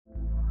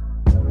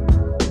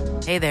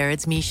Hey there,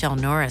 it's Michelle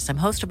Norris. I'm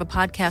host of a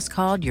podcast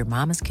called Your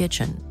Mama's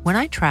Kitchen. When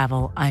I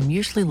travel, I'm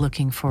usually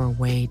looking for a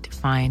way to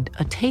find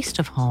a taste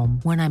of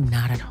home when I'm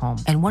not at home.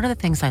 And one of the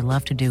things I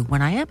love to do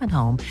when I am at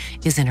home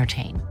is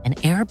entertain. And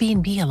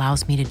Airbnb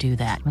allows me to do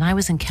that. When I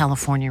was in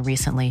California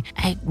recently,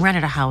 I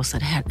rented a house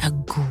that had a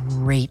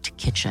great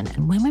kitchen.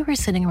 And when we were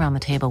sitting around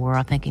the table, we were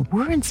all thinking,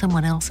 we're in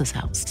someone else's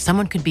house.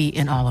 Someone could be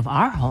in all of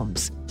our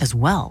homes as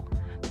well.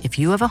 If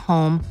you have a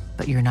home,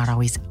 but you're not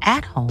always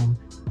at home,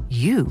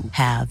 you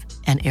have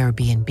an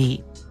Airbnb.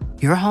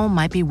 Your home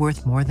might be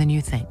worth more than you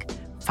think.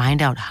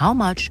 Find out how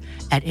much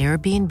at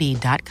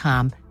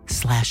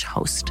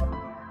airbnb.com/host.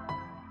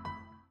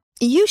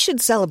 You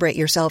should celebrate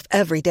yourself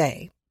every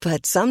day,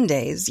 but some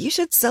days you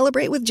should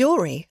celebrate with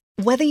jewelry.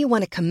 Whether you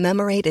want to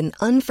commemorate an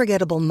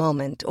unforgettable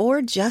moment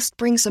or just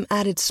bring some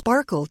added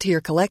sparkle to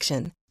your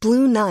collection,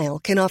 Blue Nile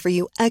can offer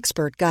you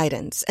expert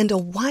guidance and a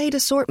wide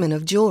assortment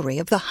of jewelry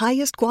of the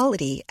highest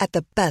quality at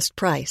the best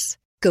price.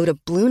 Go to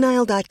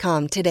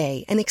BlueNile.com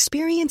today and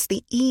experience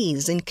the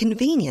ease and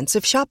convenience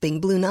of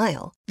shopping Blue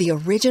Nile, the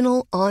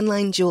original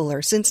online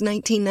jeweler since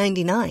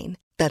 1999.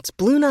 That's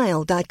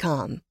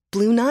BlueNile.com.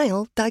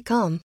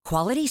 BlueNile.com.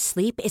 Quality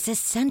sleep is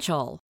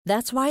essential.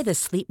 That's why the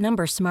Sleep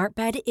Number Smart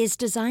Bed is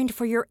designed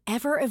for your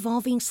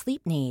ever-evolving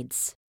sleep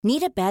needs.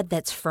 Need a bed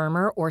that's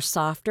firmer or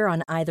softer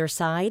on either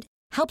side?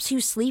 Helps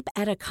you sleep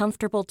at a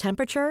comfortable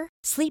temperature?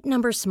 Sleep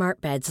Number Smart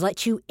Beds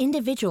let you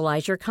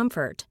individualize your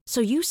comfort,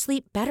 so you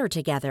sleep better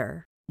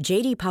together.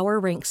 J.D. Power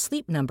ranks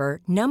Sleep Number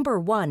number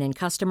 1 in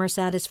customer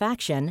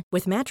satisfaction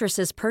with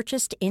mattresses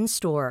purchased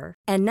in-store.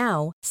 And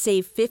now,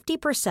 save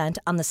 50%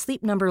 on the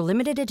Sleep Number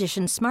Limited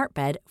Edition Smart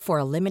Bed for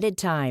a limited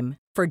time.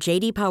 For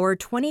J.D. Power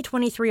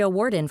 2023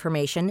 award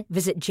information,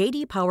 visit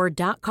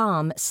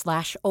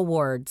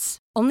jdpower.com/awards.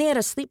 Only at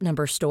a Sleep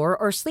Number store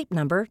or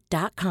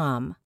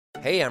sleepnumber.com.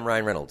 Hey, I'm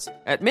Ryan Reynolds.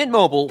 At Mint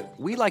Mobile,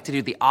 we like to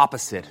do the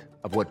opposite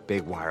of what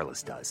Big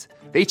Wireless does.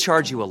 They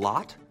charge you a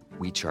lot,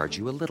 we charge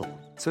you a little.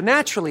 So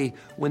naturally,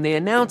 when they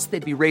announced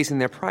they'd be raising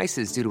their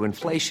prices due to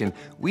inflation,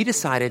 we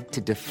decided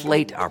to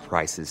deflate our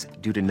prices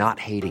due to not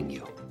hating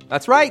you.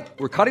 That's right.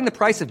 We're cutting the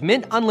price of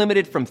Mint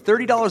Unlimited from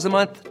 $30 a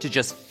month to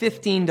just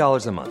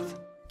 $15 a month.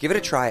 Give it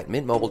a try at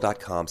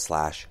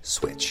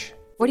mintmobile.com/switch.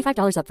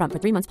 $45 up front for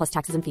 3 months plus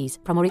taxes and fees.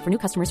 Promo rate for new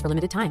customers for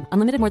limited time.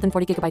 Unlimited more than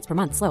 40 gigabytes per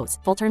month. Slows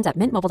full terms at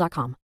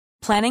mintmobile.com.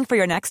 Planning for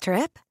your next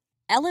trip?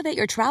 Elevate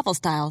your travel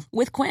style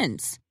with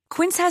Quince.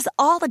 Quince has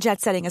all the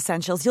jet-setting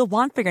essentials you'll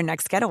want for your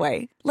next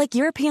getaway, like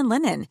European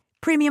linen,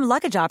 premium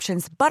luggage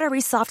options, buttery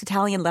soft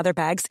Italian leather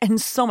bags,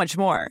 and so much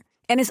more.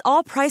 And is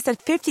all priced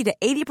at 50 to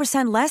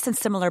 80% less than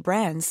similar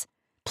brands.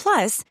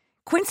 Plus,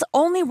 Quince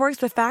only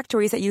works with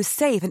factories that use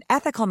safe and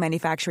ethical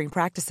manufacturing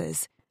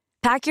practices.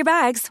 Pack your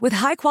bags with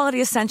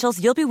high-quality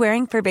essentials you'll be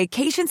wearing for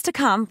vacations to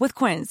come with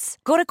Quince.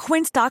 Go to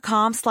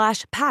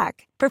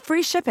quince.com/pack for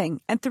free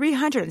shipping and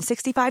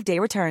 365-day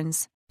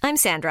returns. I'm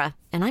Sandra,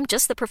 and I'm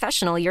just the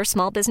professional your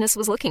small business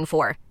was looking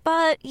for.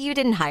 But you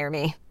didn't hire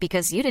me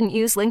because you didn't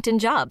use LinkedIn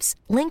Jobs.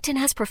 LinkedIn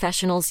has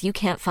professionals you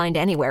can't find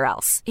anywhere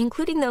else,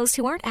 including those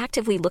who aren't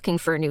actively looking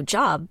for a new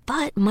job,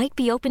 but might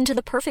be open to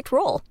the perfect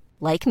role,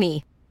 like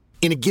me.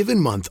 In a given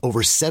month,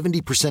 over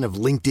 70% of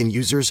LinkedIn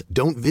users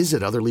don't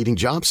visit other leading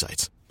job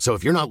sites. So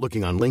if you're not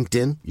looking on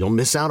LinkedIn, you'll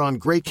miss out on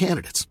great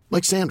candidates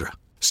like Sandra.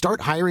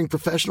 Start hiring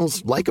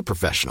professionals like a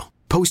professional.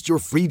 Post your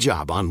free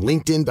job on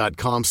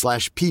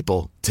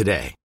linkedin.com/people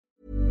today.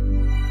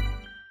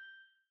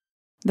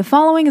 The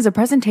following is a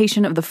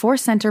presentation of the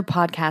Force Center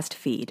podcast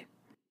feed.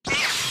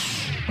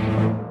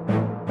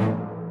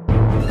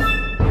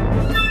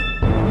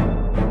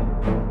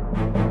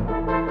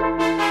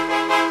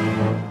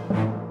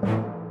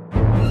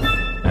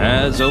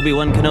 As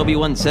Obi-Wan Kenobi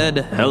once said,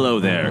 hello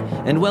there,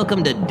 and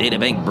welcome to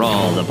Databank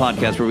Brawl, the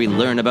podcast where we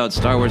learn about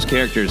Star Wars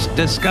characters,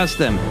 discuss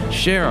them,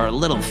 share our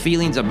little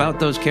feelings about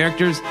those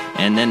characters,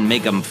 and then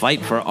make them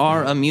fight for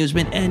our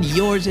amusement and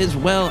yours as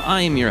well.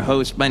 I am your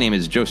host. My name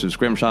is Joseph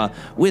Scrimshaw.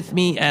 With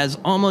me, as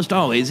almost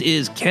always,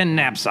 is Ken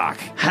Knapsack.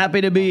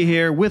 Happy to be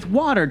here with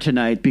water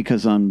tonight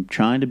because I'm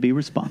trying to be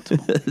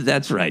responsible.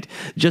 That's right.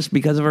 Just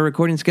because of our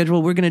recording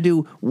schedule, we're going to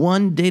do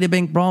one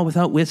Databank Brawl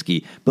without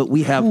whiskey, but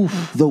we have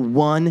the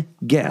one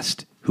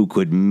guest who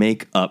could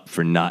make up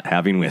for not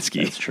having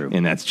whiskey. That's true.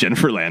 And that's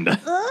Jennifer Landa.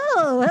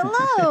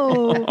 Oh,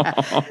 hello.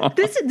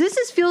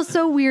 This feels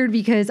so weird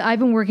because I've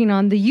been working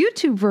on the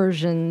YouTube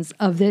versions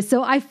of this.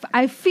 So I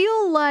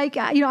feel like,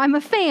 I'm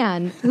a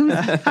fan who's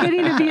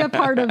getting to be a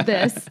part of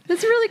this.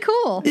 It's really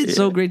cool. It's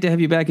so great to have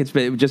you back. It's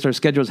been just our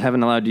schedules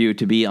haven't allowed you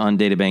to be on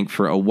Databank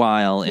for a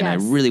while. And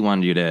Yes. I really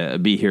wanted you to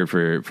be here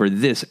for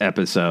this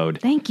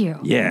episode. Thank you.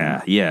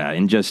 Yeah.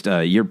 And just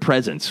your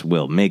presence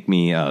will make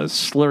me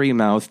slurry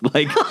mouth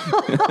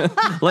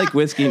like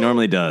whiskey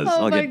normally does.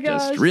 Oh I'll my get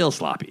gosh. just real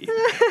sloppy.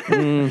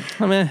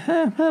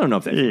 I don't know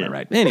if that's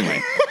right.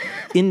 Anyway,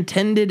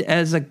 intended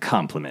as a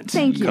compliment.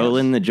 Thank you.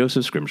 The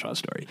Joseph Scrimshaw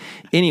story.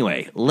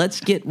 Anyway,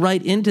 let's get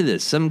right into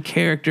this. Some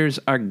characters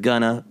are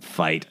gonna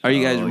fight. Are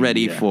you guys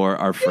ready for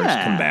our first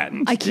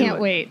combatant? I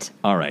can't wait.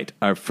 All right.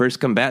 Our first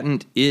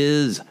combatant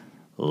is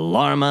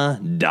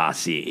Larma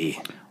Dasi.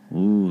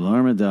 Ooh,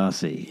 Larma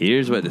Dasi.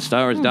 Here's what the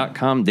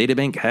StarWars.com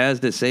databank has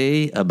to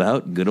say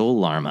about good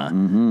old Larma.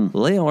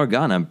 Leia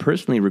Organa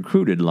personally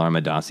recruited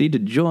Larma Dasi to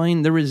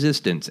join the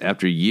Resistance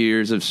after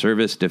years of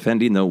service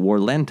defending the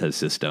Warlanta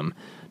system.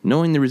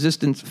 Knowing the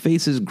Resistance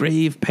faces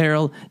grave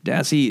peril,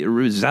 Dasi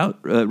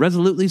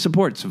resolutely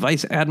supports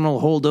Vice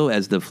Admiral Holdo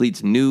as the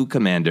fleet's new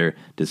commander,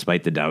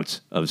 despite the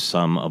doubts of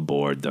some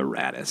aboard the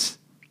Raddus.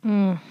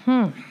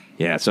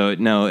 Yeah, so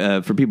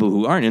now for people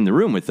who aren't in the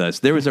room with us,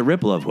 there was a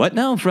ripple of what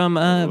now from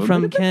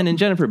Ken and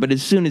Jennifer. But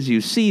as soon as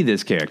you see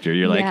this character,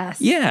 you're like,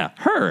 yeah,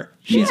 her.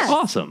 She's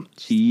awesome.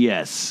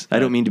 Yes. I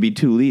don't mean to be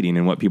too leading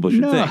in what people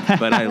should think,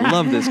 but I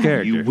love this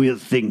character. You will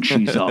think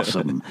she's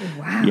awesome.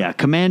 Wow. Yeah,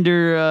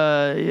 Commander.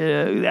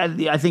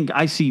 I think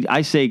I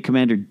say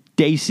Commander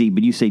Dasi,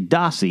 but you say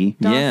Dasi.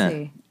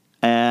 Yeah.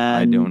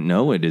 I don't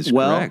know. It is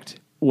correct.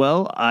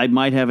 Well, I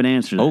might have an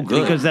answer to that.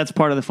 Good. Because that's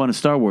part of the fun of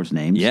Star Wars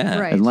names. Yeah.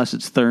 Right. Unless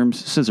it's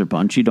Therm's Scissor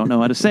Punch, you don't know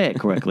how to say it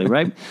correctly,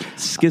 right?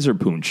 Skizzer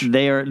Punch.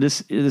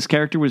 This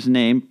character was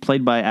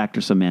played by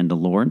actress Amanda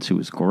Lawrence, who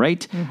was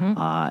great.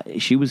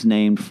 She was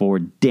named for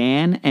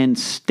Dan and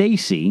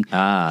Stacy,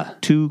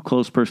 two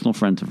close personal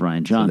friends of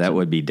Rian Johnson. So that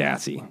would be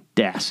Dasi.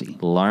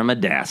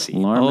 Larma Dasi.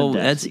 Dasi.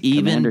 That's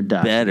even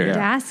better.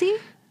 Yeah. Dasi?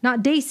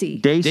 Not Daisy.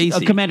 Daisy.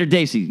 Commander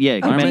Daisy.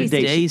 Yeah, Commander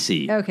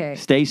Daisy. Okay.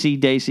 Stacy,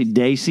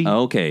 Daisy.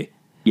 Okay.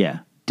 Yeah.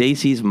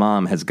 Daisy's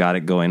mom has got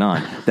it going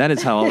on. That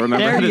is how I'll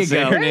remember how to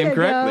say her name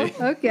correctly.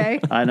 Okay.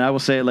 And I will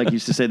say it like you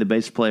used to say the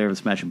bass player of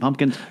Smashing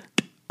Pumpkins,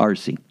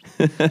 RC.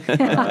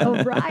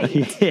 Oh,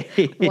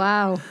 right.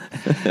 Wow.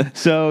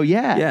 So,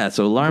 yeah. Yeah,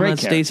 so Larma,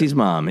 Stacy's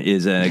mom,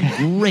 is a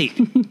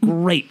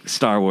great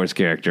Star Wars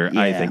character,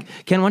 I think.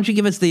 Ken, why don't you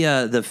give us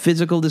the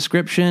physical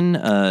description,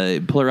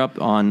 pull her up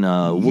on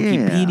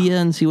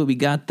Wikipedia and see what we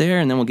got there,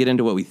 and then we'll get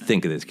into what we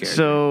think of this character.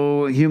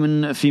 So,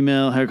 human,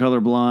 female, hair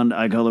color blonde,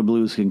 eye color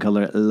blue, skin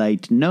color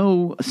light,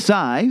 no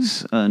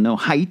size, no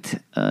height.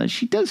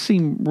 She does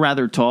seem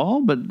rather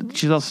tall, but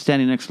she's also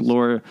standing next to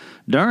Laura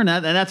Dern,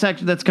 and that's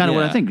kind of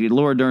what I think.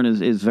 Laura Dern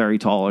is very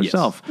tall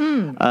herself.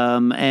 Yes.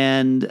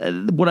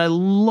 And what I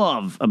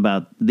love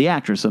about the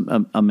actress,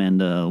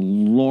 Amanda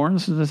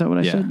Lawrence, is that what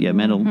I said? Yeah,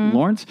 Amanda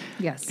Lawrence.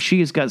 Yes. She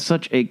has got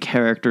such a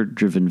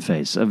character-driven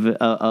face,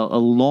 a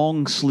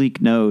long,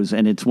 sleek nose,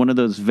 and it's one of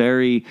those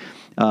very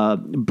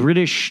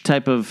British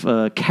type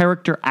of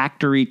character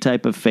actor-y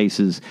type of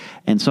faces.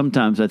 And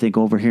sometimes I think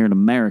over here in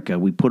America,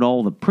 we put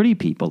all the pretty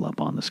people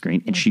up on the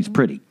screen, and she's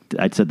pretty.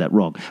 I said that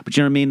wrong. But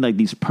you know what I mean? Like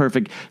these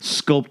perfect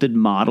sculpted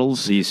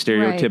models. These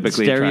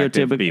stereotypically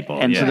attractive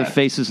people. And so the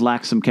faces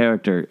lack some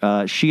character.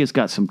 She has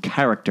got some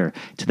character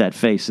to that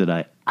face that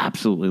I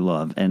absolutely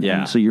love.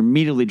 And so you're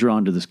immediately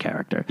drawn to this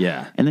character.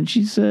 Yeah. And then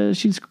she's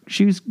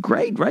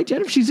great, right,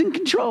 Jennifer? She's in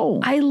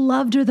control. I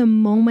loved her the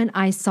moment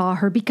I saw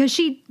her because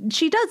she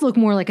does look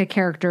more like a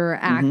character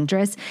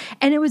actress.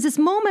 And it was this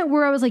moment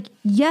where I was like,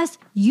 yes,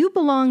 you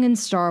belong in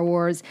Star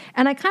Wars.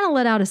 And I kind of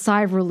let out a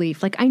sigh of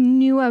relief. Like I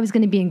knew I was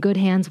going to be in good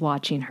hands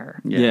watching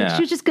her. Yeah.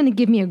 She was just going to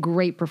give me a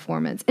great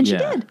performance. And she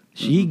did.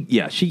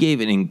 She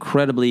gave an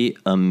incredibly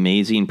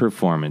amazing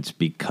performance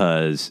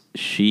because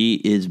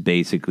she is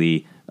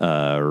basically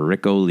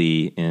Rico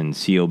Lee and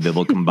C.O.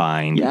 Bibble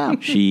combined.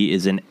 She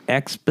is an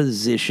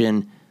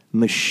exposition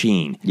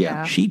machine.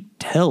 Yeah. She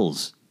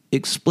tells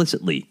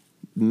explicitly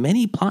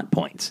many plot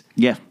points.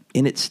 Yeah.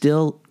 And it's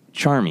still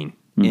charming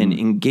and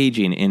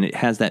engaging, and it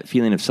has that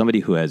feeling of somebody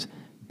who has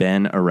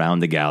been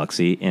around the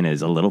galaxy and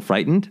is a little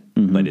frightened,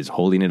 but is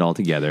holding it all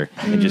together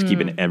and just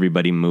keeping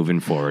everybody moving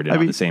forward and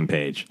on the same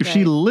page.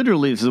 She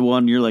literally is the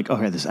one you're like,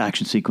 okay, this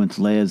action sequence,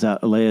 Leia's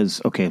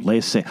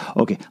safe.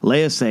 Okay,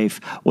 Leia's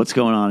safe. What's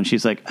going on? And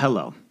she's like,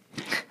 hello.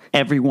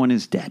 Everyone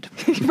is dead.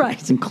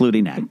 Right.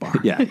 Including Akbar.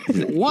 Yeah.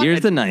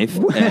 Here's the knife.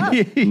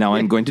 And now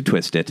I'm going to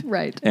twist it.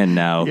 Right. And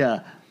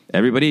now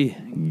everybody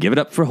give it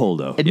up for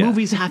Holdo. And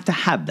movies have to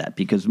have that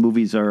because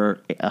movies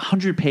are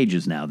 100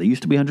 pages now. They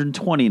used to be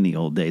 120 in the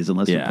old days,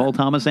 unless you're Paul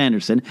Thomas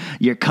Anderson.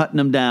 You're cutting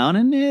them down,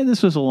 and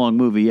this was a long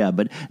movie,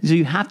 but so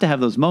you have to have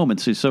those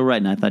moments. You're so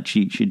right, and I thought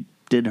she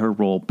did her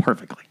role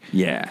perfectly.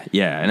 Yeah,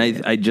 and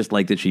I just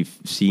like that she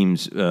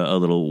seems a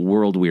little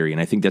world weary,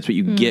 and I think that's what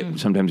you get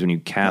sometimes when you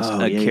cast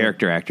a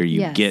character actor.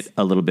 You get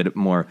a little bit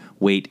more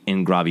weight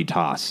and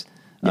gravitas.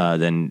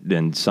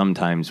 Than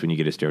sometimes when you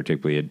get a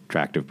stereotypically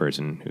attractive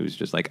person who's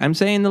just like, I'm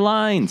saying the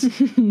lines.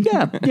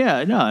 No,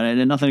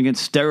 and nothing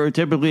against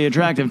stereotypically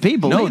attractive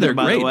people. No, either, they're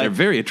by great. The way. They're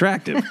very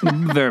attractive.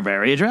 They're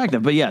very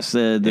attractive. But yes,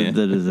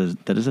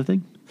 that is a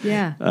thing.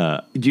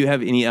 Yeah. Do you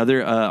have any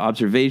other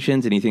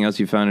observations? Anything else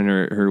you found in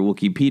her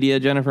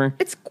Wikipedia, Jennifer?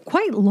 It's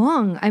quite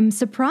long. I'm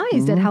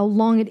surprised at how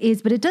long it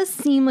is, but it does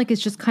seem like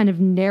it's just kind of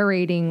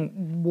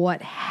narrating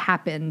what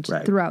happened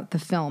throughout the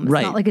film. It's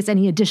not like it's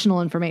any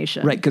additional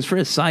information. Right, because for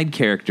a side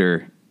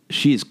character,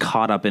 she's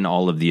caught up in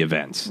all of the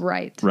events.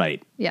 Right.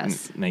 Right.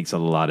 Yes. Makes a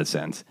lot of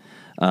sense.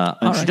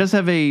 And she does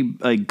have a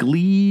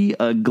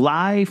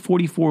Glide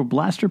 44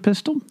 blaster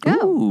pistol.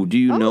 Ooh, do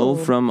you know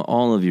from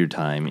all of your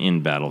time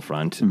in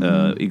Battlefront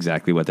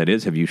exactly what that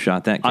is? Have you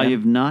shot that gun? I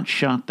have not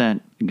shot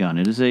that gun.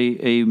 It is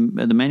the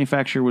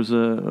manufacturer was a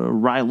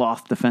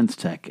Ryloth Defense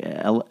Tech.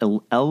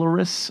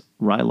 Elris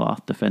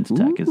Ryloth Defense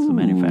Tech is the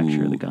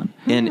manufacturer of the gun.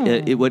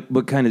 And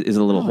what kind of, is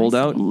it a little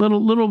holdout?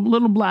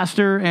 Little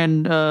blaster,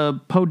 and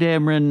Poe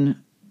Dameron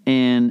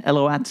and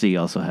Eloatzi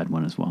also had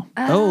one as well.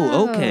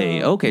 Oh, okay.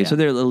 Yeah. So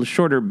they're a little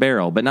shorter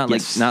barrel, but not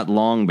not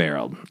long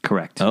barreled.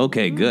 Correct.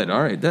 Okay, good.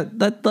 All right.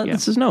 That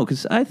lets us know,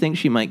 because I think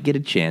she might get a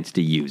chance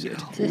to use it.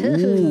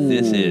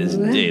 This is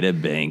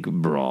Databank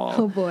Brawl.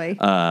 Oh boy.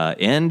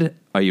 And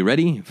are you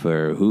ready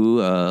for who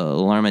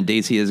Larma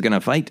Daisy is going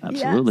to fight?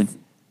 Absolutely. Yes.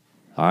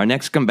 Our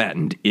next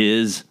combatant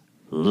is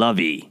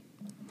Lovey.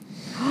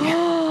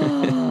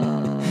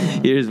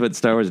 Here's what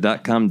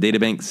StarWars.com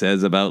Databank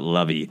says about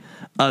Lovey.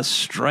 A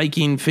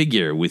striking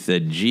figure with a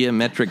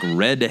geometric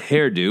red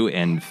hairdo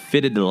and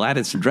fitted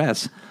lattice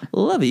dress,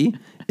 Lovey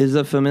is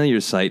a familiar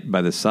sight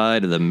by the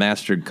side of the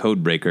master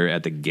codebreaker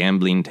at the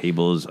gambling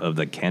tables of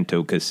the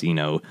Kanto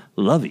Casino.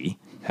 Lovey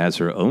has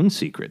her own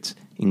secrets,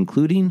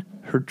 including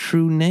her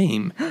true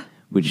name,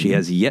 which she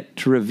has yet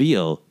to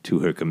reveal to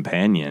her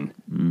companion.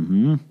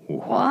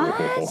 What?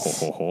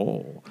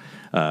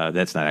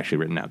 That's not actually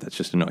written out. That's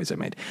just a noise I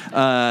made.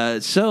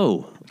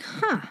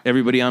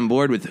 Everybody on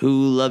board with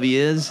who Lovey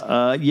is?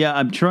 Yeah,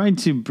 I'm trying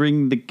to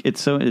bring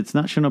it's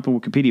not showing up on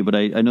Wikipedia, but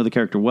I know the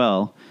character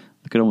well.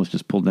 I could almost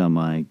just pull down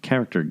my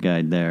character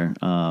guide there.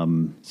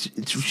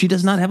 She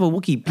does not have a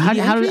Wikipedia. How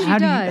do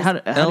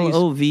you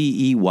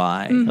Lovey?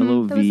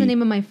 That was the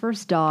name of my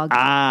first dog.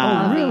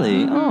 Oh,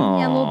 really? Oh.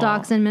 Yeah, little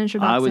dachshund, miniature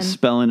dachshund. I was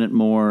spelling it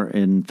more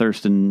in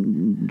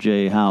Thurston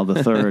J. Howe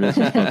III as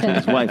opposed to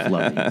his wife,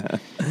 Lovey.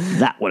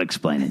 That would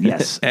explain it.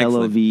 Yes,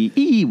 Lovey.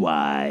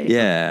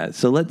 Yeah.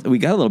 So we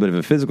got a little bit of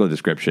a physical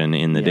description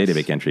in the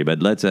database entry,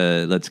 but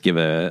let's give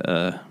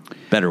a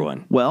better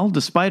one. Well,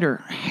 despite her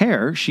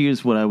hair, she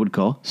is what I would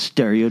call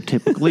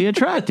stereotypically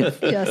attractive.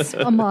 Yes,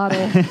 a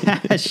model.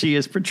 She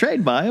is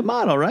portrayed by a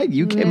model, right?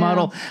 UK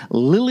model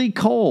Lily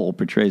Cole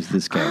portrays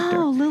this character.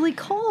 Oh, Lily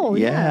Cole.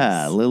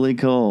 Yeah, yes. Lily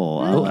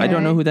Cole. Oh, I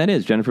don't know who that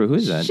is. Jennifer, who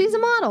is that? She's a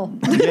model.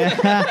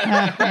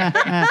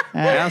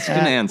 Asked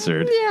and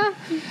answered.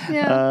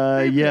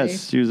 Yeah.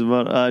 Yes, she was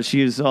about.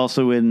 She is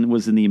also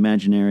was in the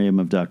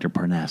Imaginarium of Dr.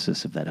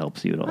 Parnassus, if that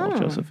helps you at all,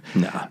 Joseph.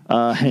 No,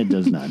 it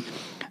does not.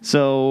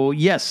 So,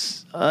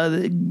 yes,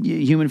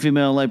 human,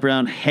 female, light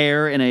brown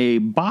hair in a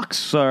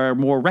box are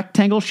more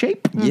rectangle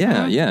shape.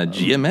 Yeah,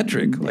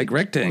 geometric, like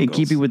rectangles. In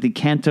keeping with the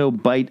Canto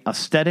Bite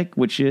aesthetic,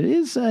 which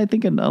is, I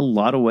think, in a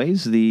lot of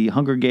ways, the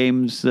Hunger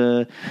Games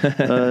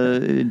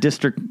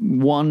District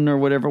 1 or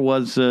whatever it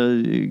was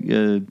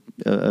a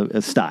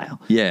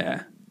style.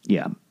 Yeah.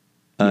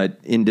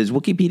 And does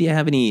Wikipedia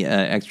have any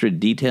extra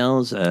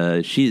details?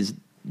 She's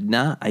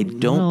not. I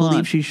don't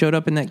believe she showed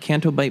up in that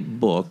Canto Bite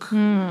book.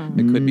 I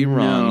could be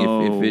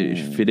wrong.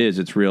 If it is,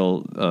 it's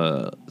real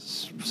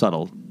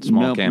subtle,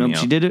 small cameo. Nope.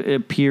 She did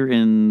appear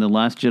in The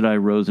Last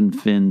Jedi: Rose and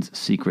Finn's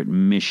Secret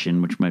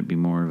Mission, which might be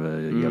more of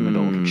a young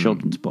adult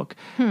children's book.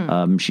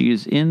 She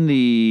is in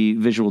the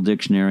Visual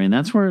Dictionary, and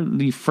that's where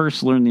we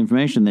first learned the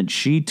information that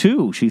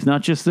she's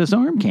not just this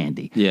arm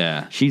candy.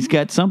 Yeah. She's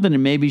got something,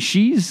 and maybe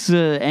she's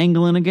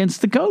angling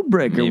against the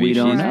Codebreaker. Maybe we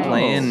don't know. She's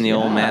playing the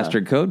old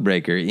Master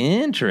Codebreaker.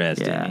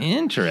 Interesting.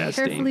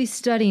 Interesting. Carefully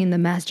studying the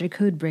Master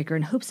Codebreaker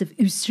in hopes of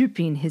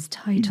usurping his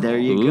title. There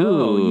you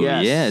go.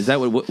 Yes. Yeah. Is that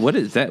what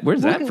is that?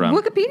 Where's that from?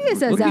 Wikipedia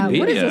says that.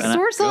 What is the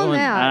source on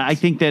that? I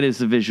think that is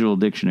the Visual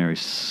Dictionary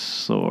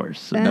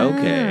source.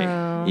 Okay.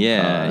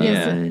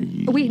 Yeah.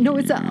 Wait, no,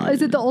 is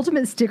it the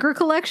Ultimate Sticker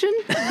Collection?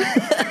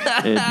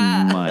 It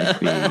might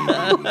be.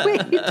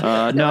 Wait,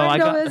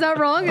 is that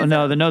wrong?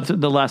 No, the notes,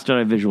 the Last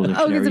Jedi Visual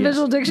Dictionary. Oh, it's a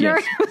Visual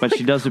Dictionary? Yes. But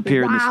she does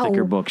appear in the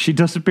sticker book. She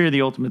does appear in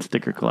the Ultimate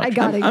Sticker Collection. I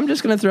got it. I'm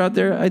just going to throw out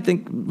there, I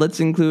think let's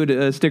include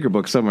a sticker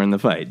book somewhere in the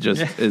fight,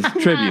 just as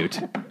tribute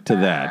to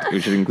that. We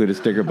should include a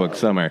sticker book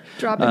somewhere.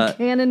 Dropping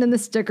canon in the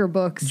sticker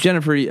books.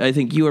 Jennifer, I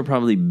think you are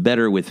probably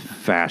better with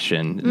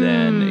fashion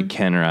than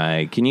Ken or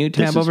I. Can you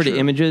tab over to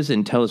images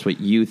and tell us what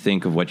you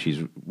think of what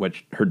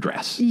her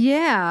dress?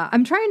 Yeah,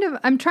 I'm trying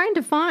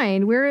to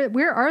find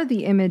where are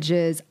the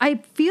images. I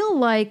feel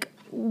like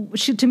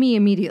she, to me,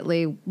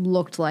 immediately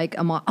looked like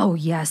oh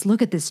yes,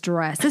 look at this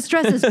dress. This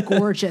dress is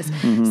gorgeous.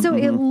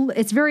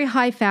 It's very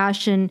high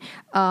fashion.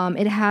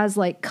 It has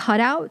like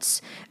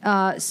cutouts.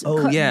 Lattice,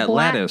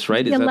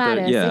 right? Yeah,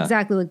 lattice,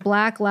 exactly, like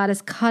black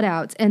lattice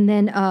cutouts, and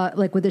then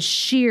like with a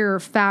sheer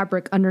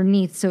fabric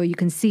underneath, so you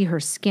can see her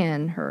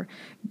skin, her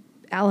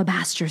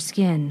alabaster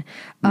skin.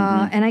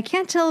 And I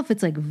can't tell if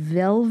it's like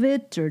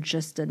velvet or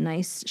just a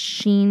nice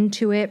sheen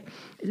to it.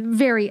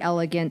 Very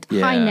elegant,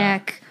 high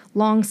neck,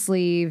 long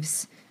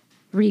sleeves,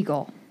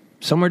 regal.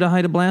 Somewhere to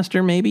hide a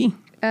blaster, maybe?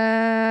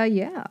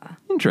 Yeah.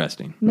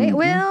 Interesting.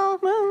 Well,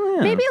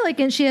 Maybe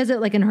she has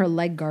it in her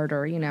leg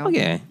garter,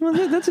 Okay, well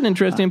that's an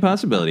interesting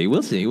possibility.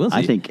 We'll see.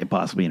 I think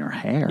possibly in her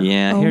hair.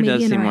 Yeah, hair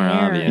does seem more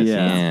obvious.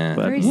 Yeah,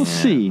 but we'll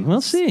see.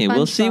 We'll see.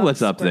 We'll see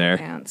what's up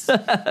there.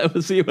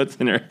 We'll see what's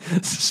in her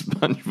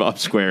SpongeBob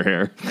Square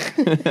hair.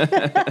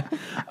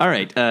 All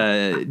right,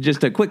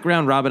 just a quick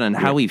round robin on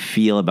how we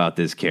feel about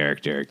this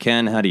character.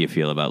 Ken, how do you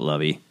feel about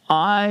Lovey?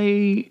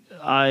 I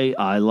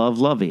love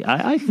Lovey.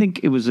 I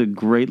think it was a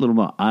great little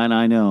moment. And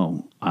I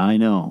know.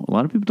 A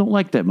lot of people don't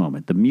like that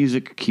moment. The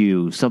music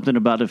cue, something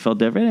about it felt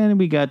different. And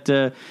we got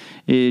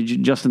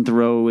Justin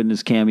Theroux in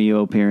his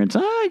cameo appearance.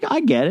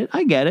 I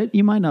get it.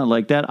 You might not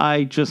like that.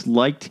 I just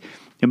liked,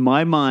 in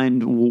my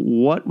mind,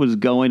 what was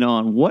going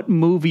on. What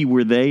movie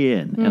were they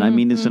in? And I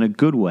mean this in a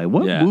good way.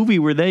 What movie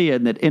were they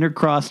in that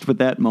intercrossed with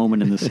that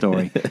moment in the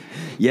story?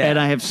 And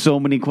I have so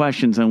many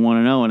questions I want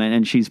to know,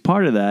 and she's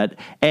part of that.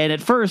 And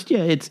at first,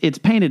 it's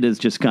painted as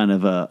just kind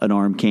of an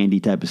arm candy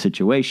type of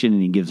situation,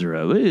 and he gives her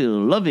a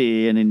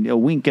lovey and a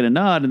wink and a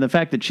nod, and the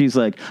fact that she's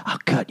like, I'll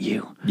cut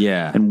you.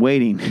 Yeah. And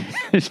waiting.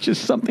 There's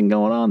just something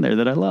going on there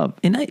that I love.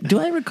 And do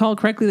I recall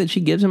correctly that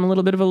she gives him a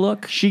little bit of a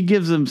look? She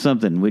gives him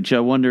something, which I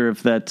wonder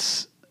if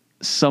that's...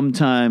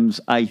 Sometimes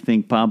I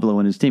think Pablo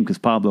and his team, because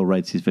Pablo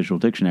writes these visual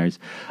dictionaries,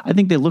 I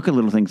think they look at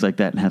little things like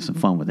that and have some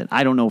fun with it.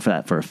 I don't know for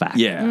a fact.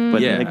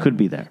 But it could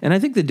be there. And I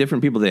think the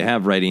different people they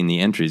have writing the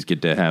entries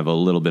get to have a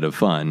little bit of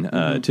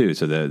fun too.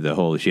 So the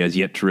whole, she has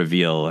yet to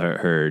reveal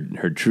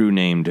her true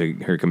name to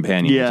her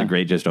companion. It's a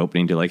great just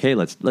opening to hey,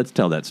 let's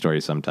tell that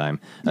story sometime.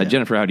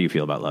 Jennifer, how do you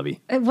feel about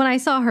Lovey? When I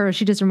saw her,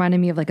 she just reminded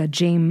me of a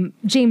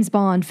James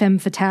Bond femme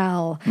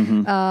fatale.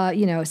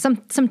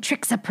 Some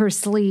tricks up her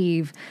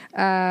sleeve.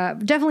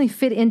 Definitely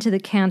fit into the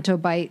Canto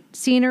Bight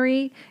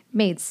scenery,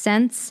 made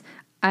sense.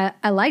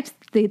 I liked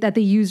that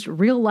they used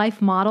real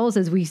life models,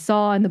 as we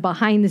saw in the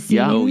behind the scenes.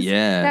 Yeah. Oh,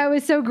 yeah. That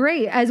was so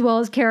great, as well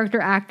as character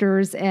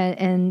actors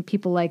and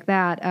people like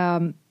that.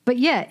 But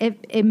yeah,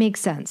 it makes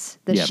sense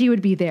that she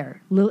would be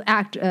there.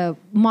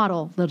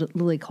 Model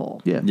Lily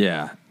Cole.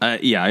 Yeah.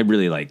 I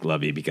really like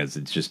Lovey because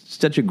it's just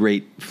such a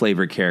great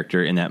flavor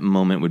character, and that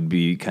moment would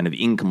be kind of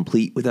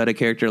incomplete without a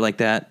character like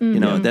that.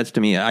 Mm-hmm. That's to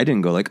me, I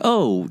didn't go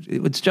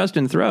it's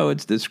Justin Theroux,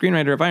 it's the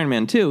screenwriter of Iron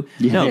Man 2.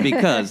 Yeah. No,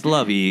 because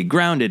Lovey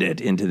grounded it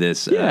into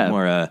this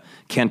more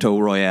Canto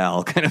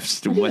Royale kind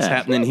of what's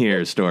happening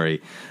here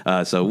story.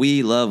 So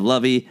we love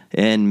Lovey,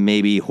 and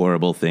maybe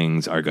horrible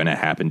things are going to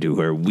happen to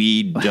her.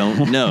 We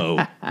don't know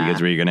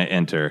because we're going to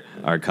enter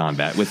our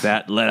combat. With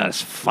that, let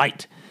us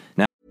fight.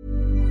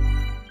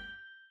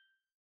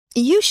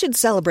 You should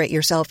celebrate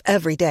yourself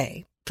every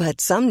day, but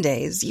some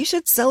days you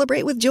should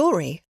celebrate with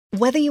jewelry.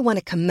 Whether you want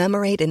to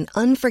commemorate an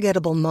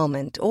unforgettable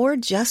moment or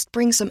just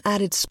bring some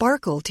added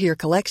sparkle to your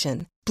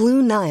collection,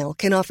 Blue Nile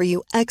can offer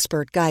you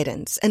expert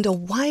guidance and a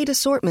wide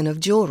assortment of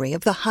jewelry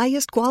of the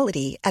highest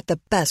quality at the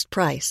best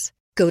price.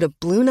 Go to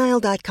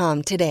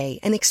BlueNile.com today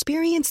and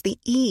experience the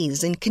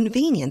ease and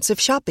convenience of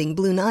shopping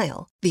Blue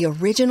Nile, the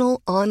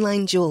original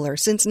online jeweler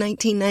since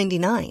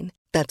 1999.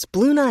 That's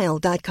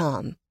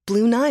BlueNile.com.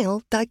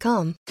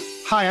 BlueNile.com.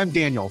 Hi, I'm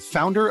Daniel,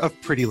 founder of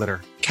Pretty Litter.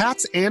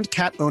 Cats and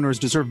cat owners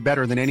deserve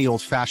better than any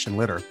old-fashioned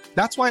litter.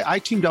 That's why I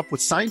teamed up with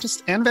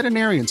scientists and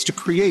veterinarians to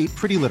create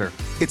Pretty Litter.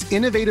 Its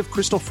innovative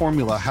crystal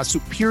formula has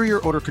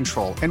superior odor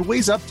control and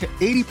weighs up to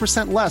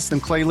 80% less than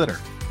clay litter.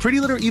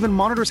 Pretty Litter even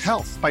monitors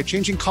health by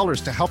changing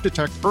colors to help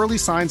detect early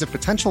signs of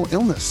potential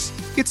illness.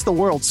 It's the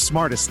world's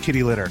smartest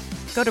kitty litter.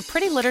 Go to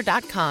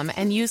prettylitter.com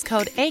and use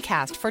code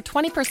ACAST for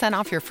 20%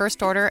 off your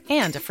first order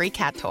and a free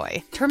cat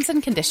toy. Terms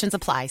and conditions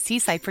apply. See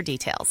site for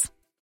details.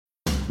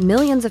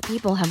 Millions of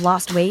people have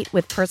lost weight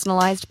with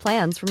personalized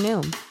plans from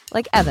Noom.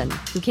 Like Evan,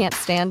 who can't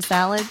stand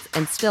salads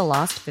and still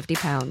lost 50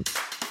 pounds.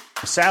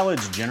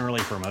 Salads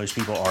generally for most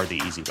people are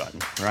the easy button,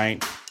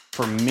 right?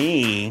 For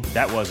me,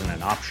 that wasn't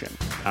an option.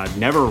 I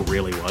never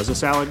really was a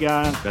salad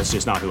guy. That's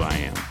just not who I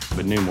am.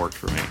 But Noom worked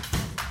for me.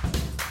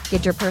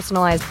 Get your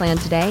personalized plan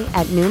today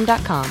at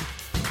Noom.com.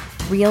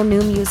 Real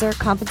Noom user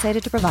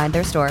compensated to provide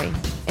their story.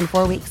 In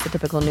 4 weeks, the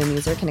typical Noom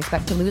user can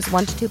expect to lose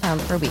 1 to 2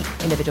 pounds per week.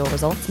 Individual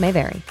results may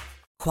vary.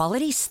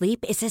 Quality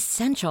sleep is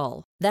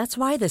essential. That's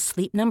why the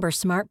Sleep Number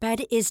Smart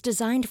Bed is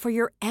designed for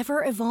your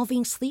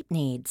ever-evolving sleep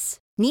needs.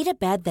 Need a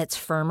bed that's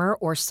firmer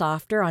or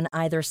softer on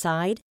either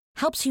side?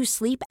 Helps you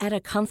sleep at a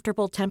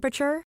comfortable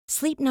temperature?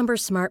 Sleep Number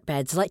Smart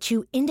Beds let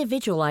you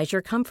individualize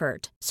your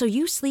comfort, so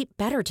you sleep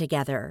better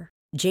together.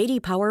 J.D.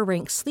 Power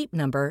ranks Sleep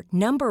Number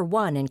number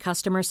 1 in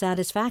customer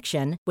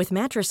satisfaction with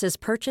mattresses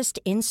purchased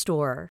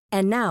in-store.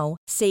 And now,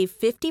 save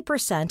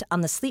 50%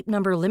 on the Sleep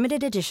Number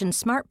Limited Edition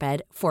Smart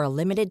Bed for a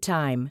limited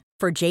time.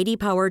 For J.D.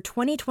 Power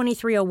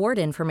 2023 award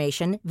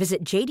information,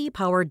 visit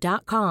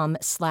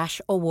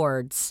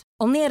jdpower.com/awards.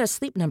 Only at a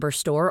Sleep Number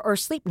store or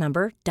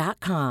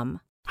sleepnumber.com.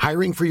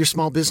 Hiring for your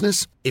small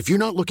business? If you're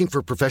not looking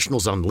for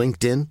professionals on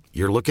LinkedIn,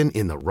 you're looking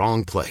in the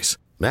wrong place.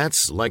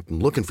 That's like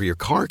looking for your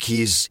car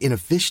keys in a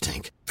fish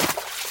tank.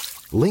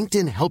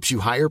 LinkedIn helps you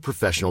hire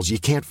professionals you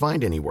can't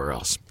find anywhere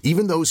else,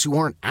 even those who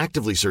aren't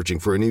actively searching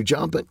for a new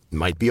job but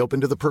might be open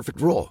to the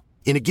perfect role.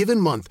 In a given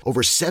month,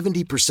 over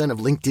 70% of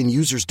LinkedIn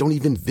users don't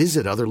even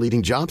visit other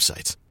leading job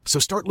sites. So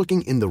start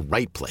looking in the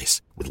right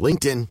place. With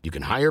LinkedIn, you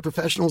can hire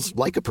professionals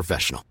like a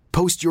professional.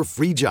 Post your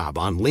free job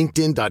on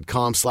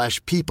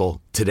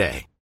linkedin.com/people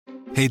today.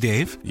 Hey,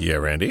 Dave. Yeah,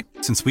 Randy.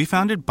 Since we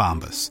founded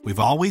Bombas, we've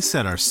always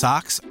said our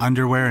socks,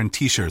 underwear, and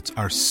T-shirts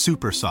are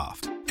super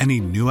soft. Any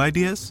new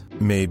ideas?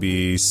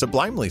 Maybe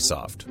sublimely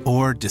soft.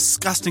 Or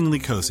disgustingly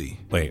cozy.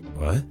 Wait,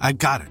 what? I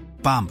got it.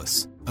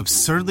 Bombas.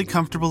 Absurdly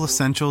comfortable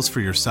essentials for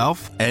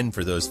yourself and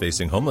for those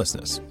facing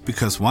homelessness.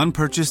 Because one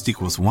purchased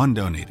equals one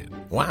donated.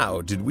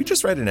 Wow, did we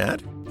just write an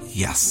ad?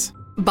 Yes.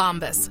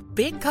 Bombas.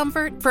 Big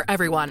comfort for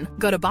everyone.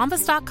 Go to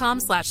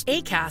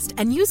bombas.com/ACAST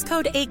and use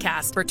code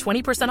ACAST for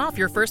 20% off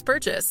your first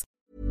purchase.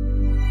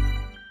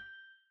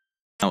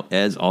 Now,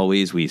 as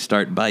always, we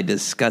start by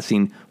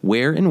discussing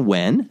where and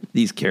when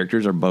these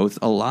characters are both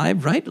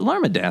alive, right?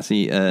 Larma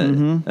Daisy,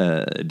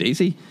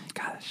 Daisy?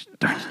 Gosh,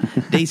 darn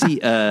it. Daisy.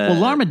 Well,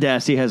 Larma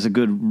Daisy has a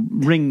good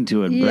ring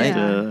to it,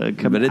 Yeah.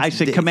 but I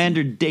say Daisy.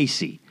 Commander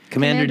Daisy.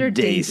 Commander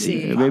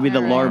Daisy. Maybe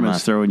the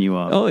Larma's throwing you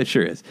off. Oh, it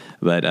sure is.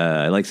 But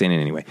I like saying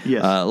it anyway.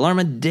 Yes.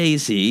 Larma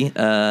Daisy,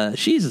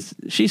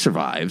 she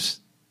survives.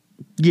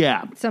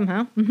 Yeah.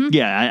 Somehow. Mm-hmm.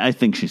 Yeah, I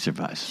think she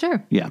survives.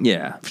 Sure. Yeah.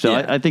 Yeah. So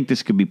yeah. I think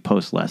this could be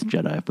post Last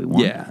Jedi if we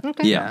want. Yeah.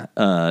 Okay. Yeah.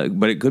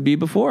 But it could be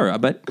before.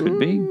 But could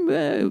be.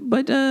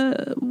 But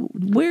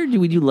where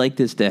would you like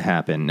this to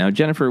happen? Now,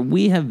 Jennifer,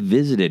 we have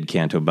visited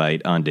Canto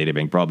Bight on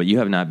Databank Brawl, but you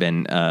have not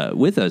been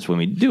with us when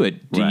we do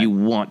it. Do you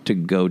want to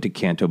go to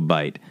Canto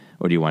Bight,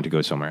 or do you want to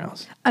go somewhere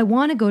else? I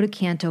want to go to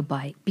Canto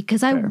Bight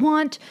because I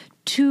want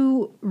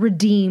to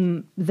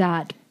redeem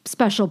that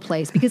special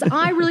place because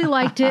I really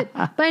liked it,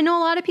 but I know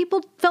a lot of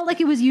people felt like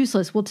it was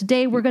useless. Well,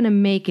 today we're going to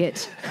make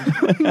it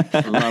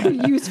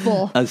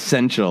useful.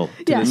 Essential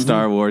to the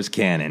Star Wars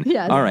canon.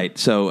 Yes. All right.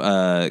 So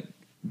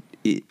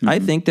I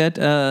think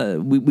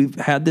that we've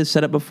had this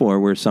set up before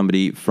where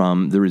somebody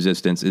from the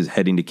Resistance is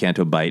heading to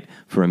Canto Bight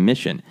for a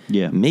mission.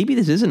 Yeah. Maybe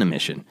this isn't a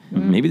mission.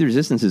 Maybe the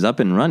Resistance is up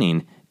and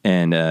running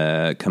and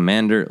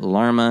Commander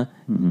Larma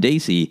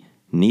Daisy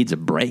needs a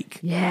break.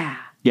 Yeah.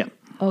 Yeah.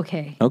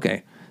 Okay.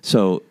 Okay.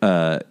 So,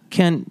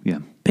 Ken,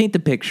 paint the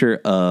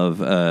picture of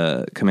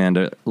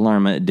Commander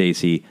Larma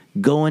Daisy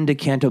going to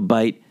Canto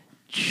Bight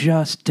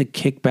just to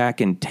kick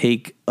back and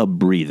take a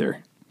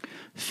breather.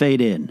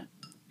 Fade in.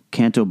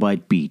 Canto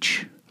Bight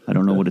Beach. I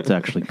don't know what it's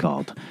actually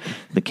called.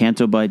 The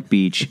Canto Bight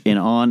Beach, and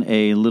on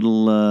a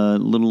little,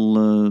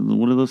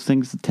 what are those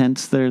things? The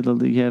tents there.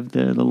 You have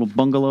the little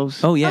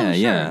bungalows. Oh yeah, Oh, sure.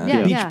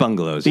 yeah. Beach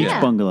bungalows. Beach yeah.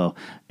 bungalow.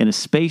 In a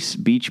space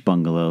beach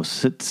bungalow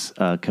sits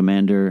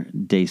Commander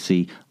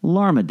Daisy,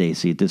 Larma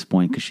Daisy at this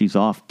point, because she's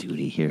off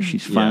duty here.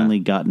 She's finally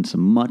gotten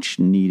some much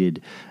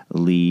needed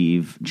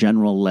leave.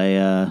 General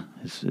Leia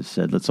has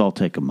said, let's all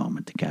take a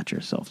moment to catch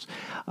ourselves.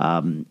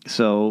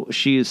 So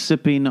she is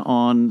sipping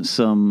on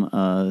some,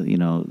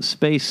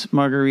 space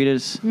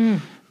margaritas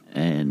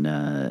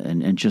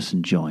and just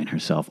enjoying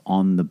herself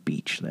on the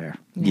beach there.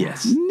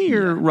 Yes.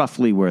 Near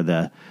roughly where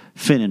the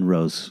Finn and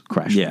Rose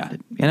crash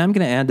landed. And I'm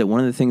going to add that one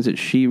of the things that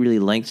she really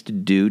likes to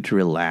do to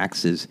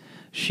relax is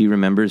she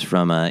remembers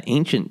from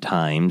ancient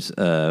times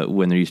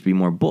when there used to be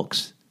more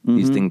books,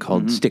 these things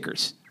called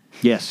stickers.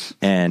 Yes.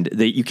 And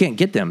you can't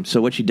get them.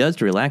 So what she does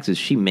to relax is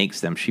she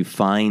makes them. She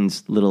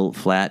finds little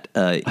flat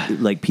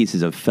like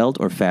pieces of felt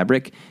or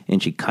fabric,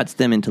 and she cuts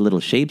them into little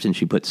shapes, and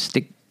she puts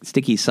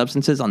sticky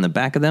substances on the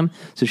back of them.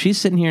 So she's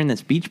sitting here in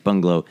this beach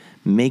bungalow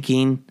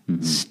making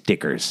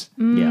stickers.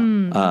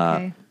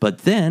 Okay. But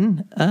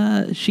then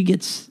she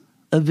gets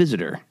a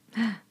visitor,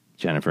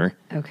 Jennifer.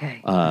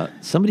 Okay.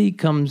 Somebody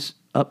comes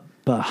up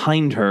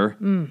behind her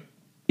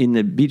in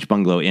the beach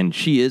bungalow, and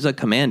she is a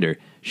commander.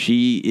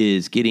 She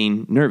is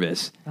getting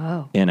nervous.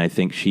 Oh. And I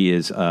think she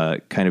is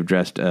kind of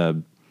dressed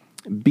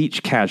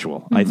beach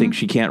casual. I think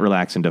she can't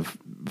relax into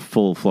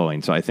full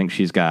flowing. So I think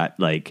she's got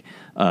like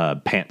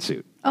a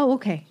pantsuit. Oh,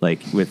 okay.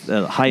 Like with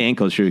high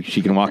ankles, she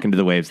can walk into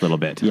the waves a little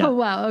bit. Oh,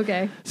 wow.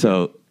 Okay.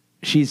 So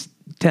she's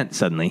tense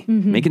suddenly,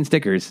 making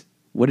stickers.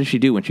 What does she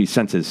do when she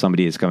senses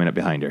somebody is coming up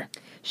behind her?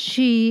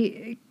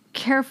 She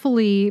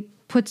carefully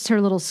puts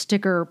her little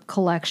sticker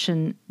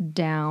collection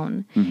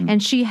down,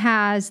 and she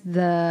has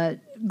the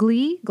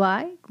Glide,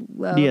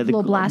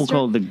 little blaster.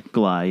 We'll call it the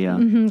Glide,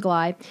 yeah.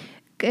 Glide.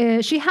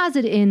 She has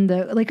it in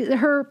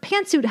her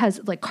pantsuit has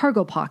like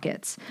cargo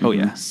pockets. Oh,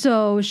 yeah.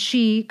 So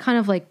she kind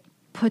of like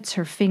puts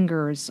her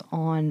fingers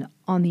on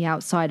the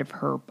outside of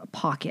her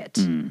pocket,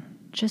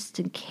 just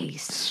in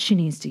case she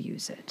needs to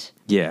use it.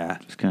 Yeah.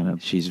 Just kind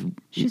of She's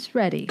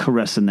ready.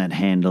 caressing that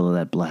handle of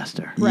that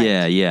blaster.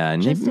 Right. Yeah.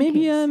 And Just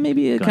in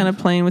maybe kind of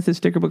playing with the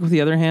sticker book with the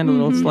other hand, a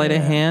little sleight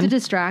of hand. To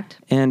distract.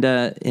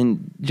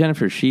 And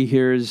Jennifer, she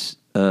hears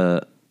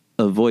a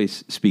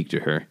voice speak to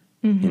her,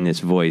 and this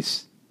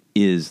voice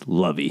is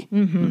Lovey.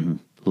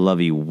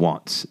 Lovey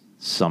wants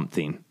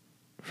something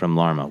from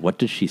Larma. What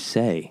does she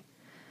say?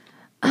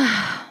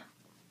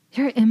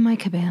 You're in my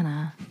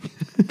cabana.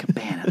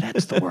 Cabana.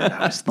 That's the word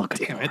I was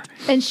looking for.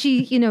 And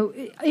she,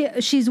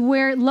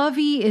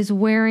 Lovey is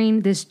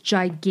wearing this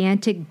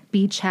gigantic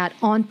beach hat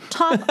on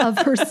top of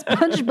her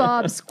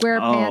SpongeBob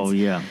SquarePants. Oh,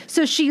 yeah.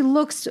 So she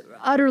looks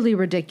utterly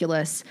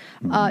ridiculous.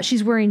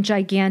 She's wearing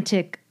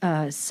gigantic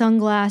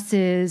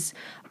sunglasses.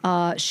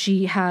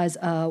 She has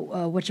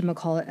a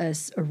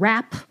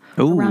wrap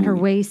around her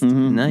waist.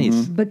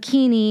 Nice.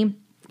 Bikini.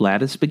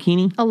 Lattice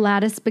bikini? A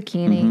lattice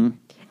bikini.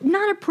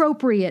 Not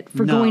appropriate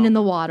for going in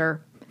the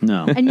water.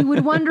 No. And you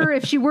would wonder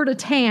if she were to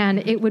tan,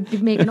 it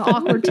would make an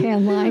awkward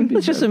tan line.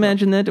 Let's just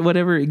imagine that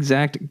whatever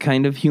exact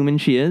kind of human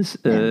she is,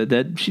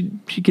 that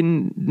she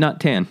can not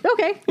tan.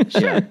 Okay,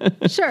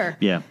 sure.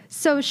 Yeah.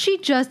 So she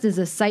just is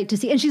a sight to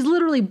see. And she's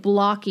literally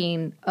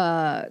blocking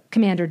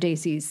Commander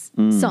Dacey's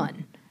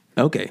son.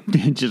 Okay.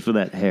 Just for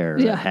that hair,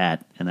 that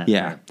hat, and that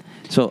hair.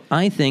 So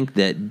I think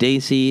that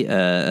Dacey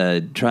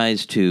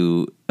tries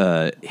to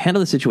handle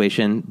the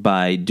situation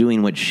by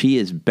doing what she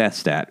is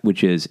best at,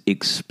 which is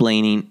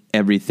explaining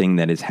everything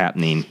that is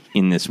happening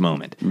in this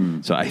moment.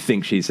 So I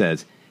think she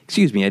says,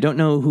 "Excuse me, I don't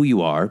know who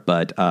you are,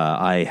 but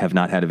I have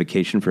not had a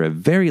vacation for a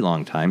very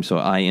long time, so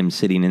I am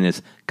sitting in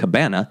this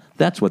cabana."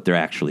 That's what they're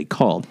actually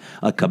called,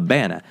 a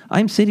cabana.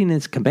 I'm sitting in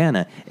this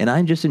cabana, and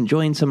I'm just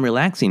enjoying some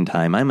relaxing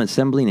time. I'm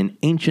assembling an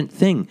ancient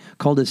thing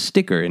called a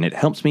sticker, and it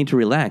helps me to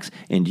relax,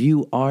 and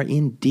you are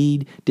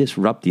indeed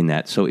disrupting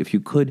that. So if you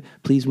could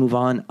please move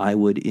on, I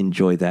would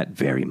enjoy that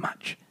very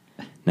much.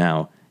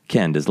 Now,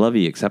 Ken, does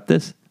Lovey accept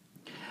this?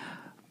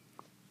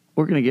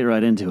 We're going to get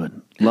right into it.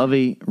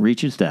 Lovey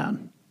reaches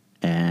down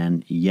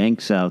and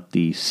yanks out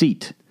the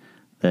seat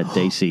that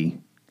Dacey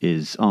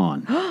is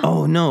on.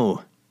 Oh,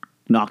 no.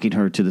 Knocking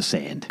her to the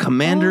sand.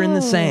 Commander in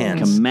the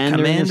sands.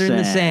 Commander in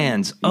the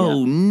sands.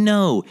 Oh,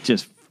 no.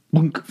 Just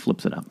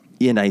flips it up.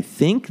 And I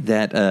think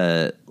that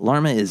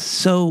Larma is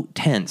so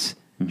tense,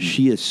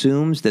 she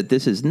assumes that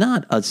this is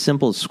not a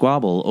simple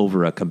squabble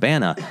over a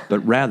cabana, but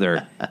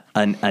rather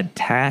an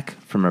attack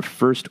from a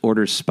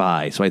first-order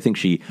spy. So I think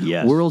she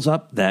whirls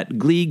up that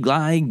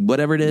glide,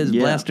 whatever it is,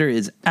 blaster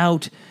is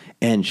out,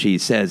 and she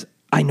says,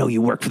 "I know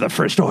you work for the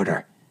First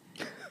Order."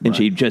 And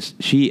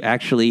she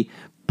actually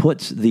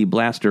puts the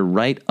blaster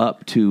right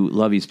up to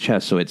Lovey's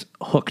chest, so it's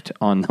hooked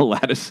on the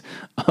lattice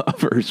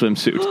of her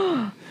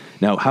swimsuit.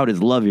 Now, how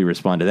does Lovey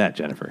respond to that,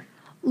 Jennifer?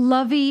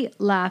 Lovey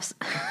laughs,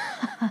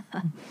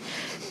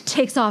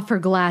 takes off her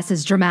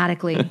glasses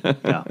dramatically,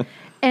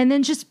 and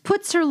then just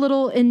puts her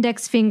little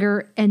index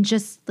finger and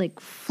just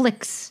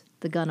flicks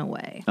the gun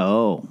away.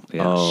 Oh,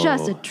 yeah.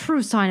 Just a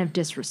true sign of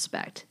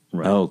disrespect.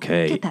 Right.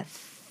 Okay. Get that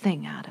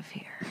thing out of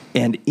here.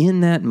 And in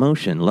that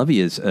motion,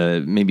 Lovey is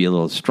maybe a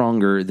little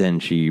stronger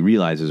than she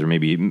realizes, or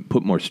maybe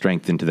put more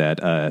strength into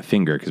that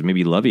finger, because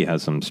maybe Lovey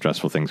has some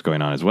stressful things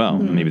going on as well.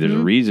 Maybe there's a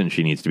reason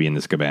she needs to be in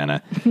this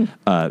cabana.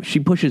 She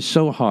pushes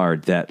so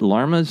hard that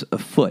Larma's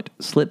foot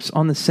slips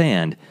on the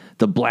sand,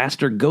 the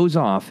blaster goes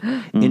off,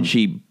 and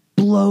she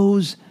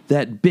blows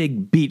that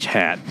big beach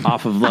hat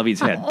off of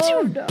Lovey's head.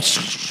 Oh, no.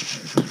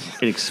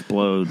 It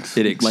explodes.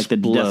 Like the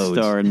Death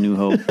Star in New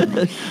Hope.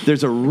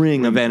 There's a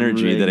ring of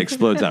energy that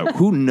explodes out.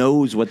 Who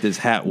knows what this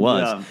hat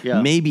was?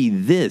 Yeah. Maybe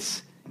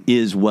this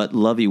is what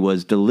Lovey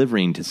was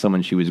delivering to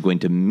someone she was going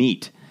to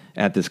meet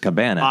at this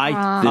cabana.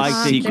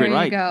 I think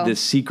there you go. This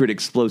secret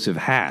explosive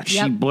hat.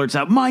 She blurts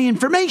out, "My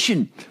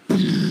information!" And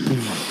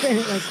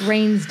it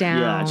rains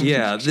down.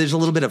 Yeah, there's a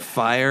little bit of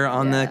fire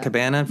on the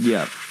cabana.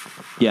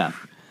 Yeah.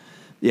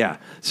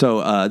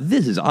 So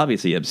this is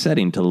obviously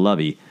upsetting to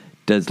Lovey.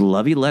 Does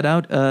Lovey let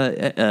out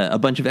a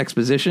bunch of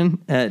exposition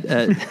at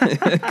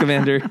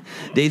Commander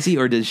Dacey,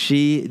 or does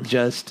she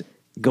just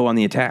go on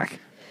the attack?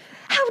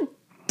 How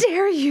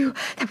dare you?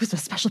 That was a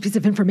special piece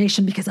of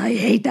information because I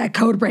hate that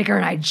codebreaker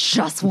and I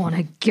just want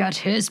to get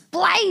his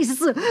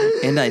place.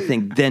 And I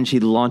think then she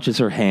launches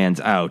her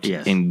hands out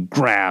and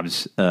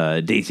grabs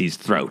Dacey's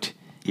throat.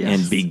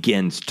 And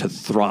begins to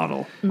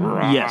throttle.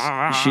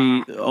 Yes,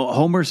 she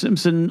Homer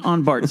Simpson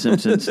on Bart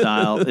Simpson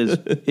style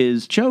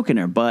is choking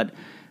her, but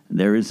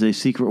there is a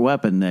secret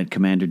weapon that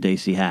Commander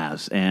Dacey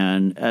has,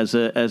 and as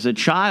a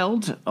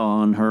child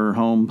on her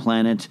home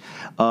planet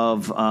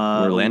of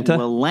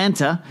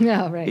Warlanta,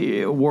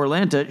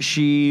 Warlanta,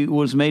 she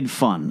was made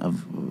fun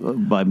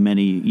of by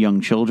many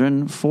young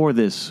children for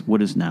this.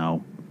 What is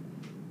now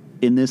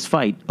in this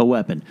fight a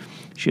weapon.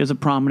 She has a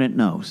prominent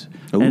nose.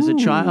 And as a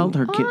child,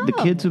 the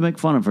kids would make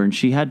fun of her, and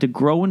she had to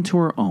grow into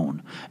her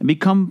own and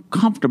become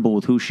comfortable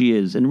with who she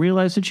is and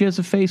realize that she has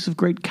a face of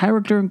great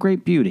character and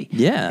great beauty.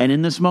 Yeah. And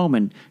in this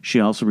moment, she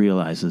also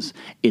realizes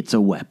it's a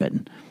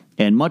weapon.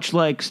 And much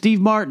like Steve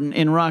Martin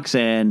in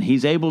Roxanne,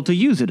 he's able to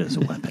use it as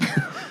a weapon.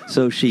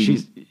 So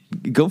she's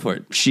go for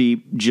it.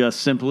 She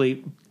just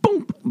simply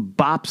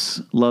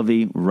bops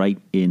Lovey right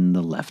in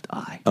the left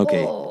eye.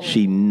 Okay,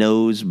 she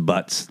nose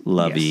butts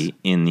Lovey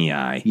in the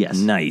eye. Yes.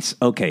 Nice.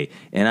 Okay,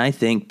 and I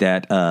think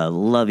that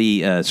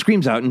Lovey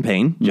screams out in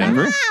pain,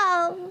 Jennifer.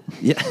 Wow.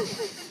 Yeah.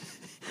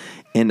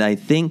 And I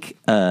think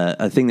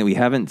a thing that we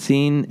haven't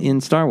seen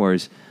in Star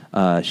Wars,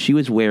 she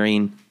was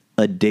wearing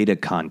a data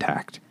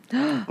contact.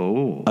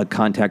 A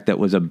contact that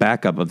was a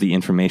backup of the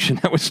information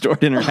that was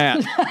stored in her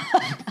hat.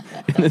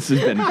 and this has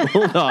been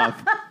pulled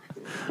off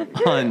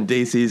on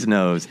Dacey's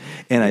nose.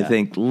 And I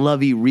think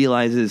Lovey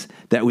realizes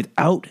that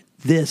without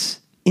this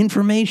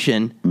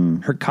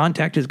information, her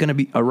contact is going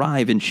to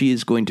arrive, and she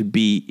is going to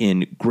be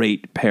in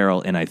great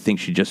peril. And I think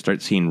she just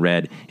starts seeing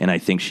red, and I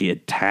think she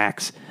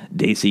attacks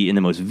Dacey in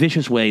the most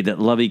vicious way that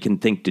Lovey can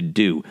think to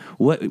do.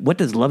 What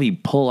does Lovey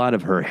pull out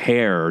of her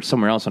hair or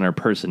somewhere else on her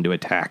person to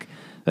attack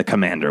the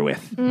commander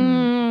with?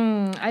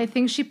 I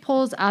think she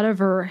pulls out of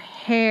her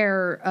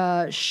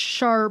hair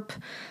sharp,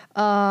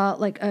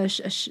 like a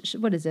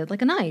what is it?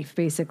 Like a knife,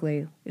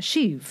 basically. A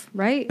sheave,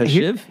 right? A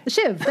shiv? A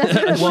shiv. That's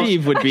what it was. A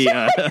sheave would be.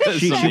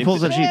 She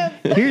pulls a sheave.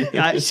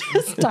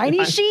 Just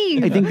tiny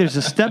sheave. I think there's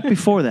a step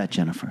before that,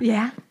 Jennifer.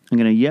 Yeah. I'm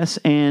going to yes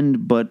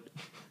and, but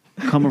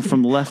coming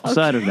from the left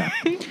side of that.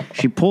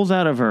 She pulls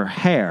out of her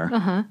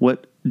hair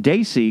what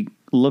Dacey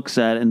looks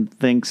at and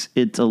thinks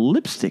it's a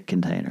lipstick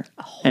container.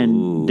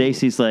 And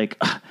Dacey's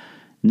like,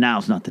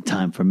 now's not the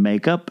time for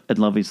makeup. And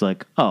Lovey's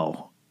like,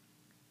 oh,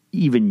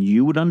 even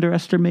you would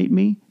underestimate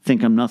me?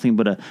 Think I'm nothing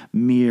but a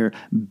mere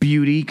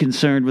beauty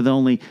concerned with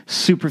only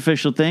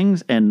superficial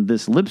things? And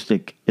this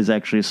lipstick is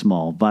actually a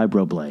small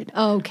vibroblade.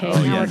 Okay,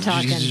 now we're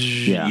talking.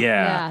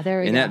 Yeah,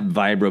 there we and go. that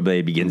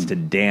vibroblade begins to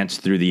dance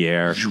through the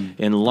air,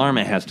 and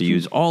Larma has to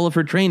use all of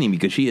her training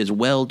because she is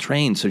well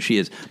trained. So she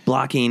is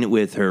blocking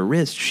with her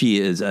wrist,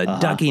 she is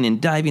ducking and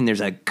diving. There's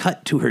a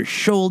cut to her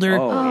shoulder,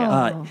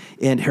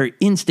 and her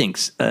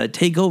instincts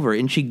take over,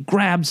 and she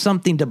grabs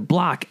something to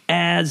block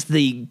as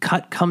the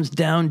cut comes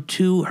down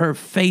to her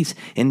face,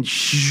 and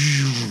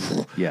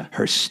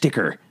her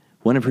sticker.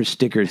 One of her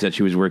stickers that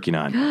she was working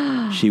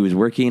on. She was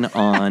working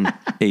on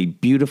a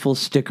beautiful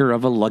sticker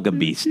of a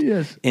Lugabeast.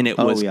 Yes. And it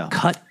was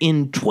cut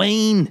in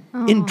twain.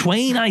 In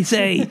twain, I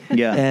say.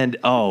 Yeah. And,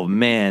 oh,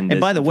 man.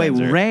 And by the way,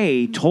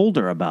 Ray told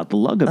her about the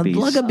Lugabeast.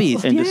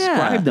 Lugabeast, and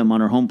described them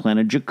on her home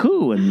planet,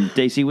 Jakku. And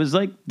Dacey was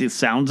like, this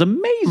sounds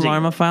amazing.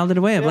 Larma filed it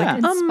away.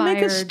 I'm like,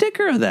 make a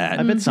sticker of that.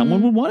 I bet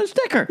someone would want a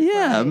sticker.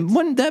 Yeah.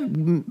 When that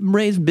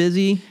Ray's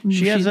busy,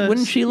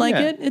 wouldn't she like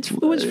it? It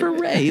was for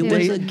Ray. It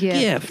was a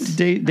gift.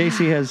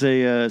 Dacey has a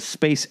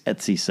space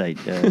Etsy site.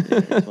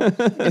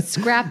 It's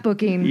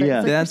scrapbooking. But it's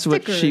like that's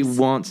what she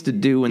wants to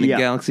do when the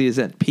galaxy is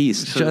at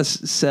peace.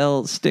 Just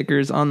sell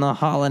stickers on the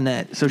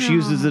HoloNet. So she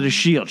uses it as a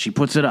shield. She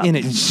puts it up. And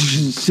it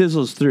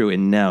sizzles through.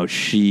 And now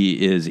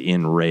she is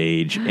in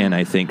rage. And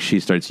I think she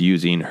starts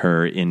using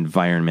her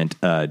environment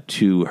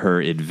to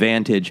her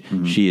advantage.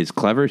 She is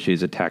clever.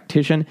 She's a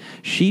tactician.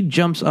 She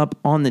jumps up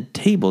on the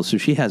table so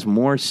she has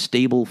more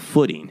stable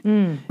footing.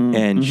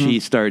 And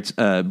she starts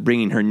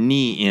bringing her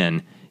knee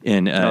in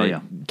and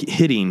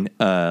hitting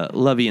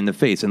Lovey in the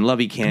face. And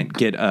Lovey can't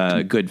get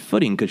good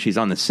footing because she's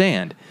on the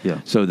sand.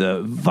 Yeah. So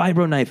the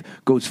vibro knife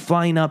goes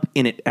flying up,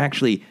 and it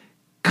actually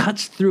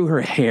cuts through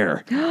her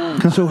hair.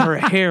 So her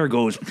hair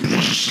goes,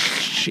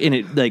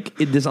 and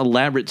this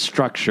elaborate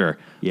structure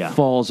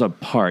falls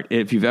apart.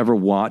 If you've ever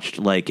watched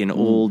like an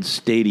old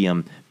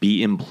stadium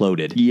be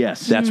imploded,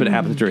 yes, that's what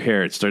happens to her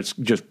hair. It starts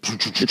just,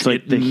 it's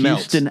like the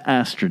melts. Houston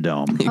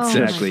Astrodome.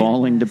 Exactly. It's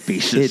falling to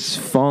pieces. It's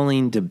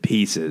falling to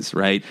pieces,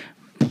 right?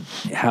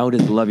 How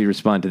does Lovey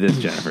respond to this,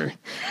 Jennifer?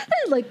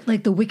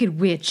 Like the Wicked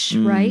Witch,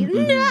 right?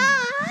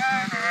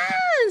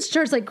 And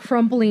starts like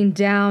crumpling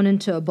down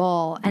into a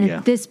ball. And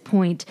at this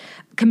point,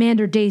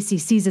 Commander Dacey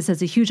sees this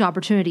as a huge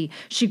opportunity.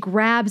 She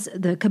grabs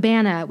the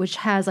cabana, which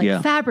has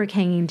like fabric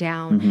hanging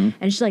down,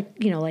 and she's like,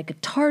 like a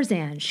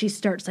Tarzan. She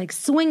starts like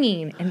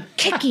swinging and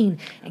kicking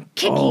and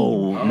kicking.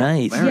 Oh,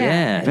 nice.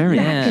 Very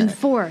back and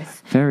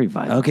forth. Very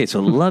violent. Okay, so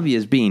Lovey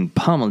is being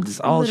pummeled. This is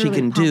all she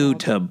can do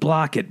to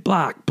block it.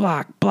 Block.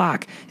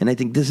 And I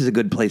think this is a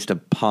good place to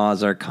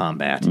pause our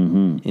combat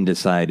and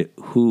decide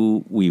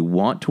who we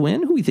want to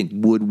win, who we think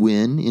would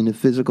win in a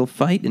physical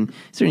fight. And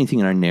is there anything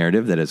in our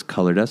narrative that has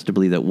colored us to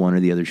believe that one or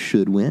the other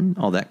should win?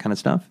 All that kind of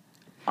stuff?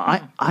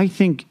 I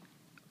think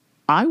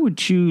I would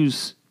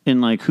choose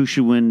in like who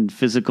should win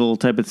physical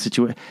type of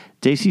situation.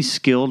 Dacey's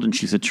skilled and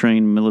she's a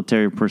trained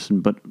military person,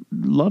 but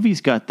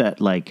Lovey's got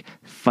that like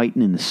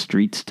fighting in the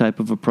streets type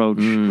of approach.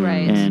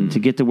 Right. And to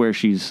get to where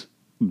she's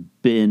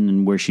been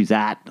and where she's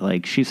at,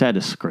 like she's had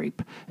to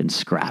scrape and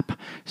scrap.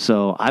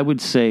 So I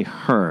would say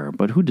her,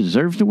 but who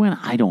deserves to win?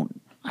 I don't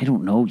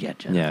know yet,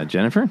 Jennifer. Yeah,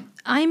 Jennifer?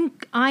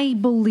 I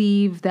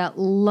believe that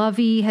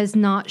Lovey has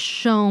not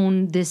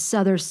shown this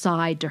other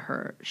side to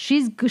her.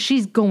 She's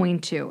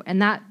going to,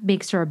 and that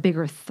makes her a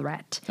bigger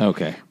threat.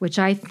 Okay. Which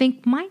I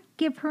think might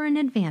give her an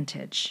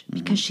advantage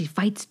because she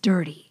fights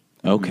dirty.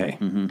 Okay.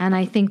 And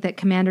I think that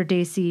Commander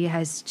Dacey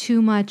has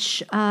too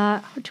much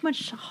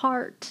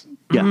heart,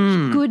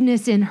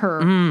 goodness in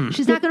her.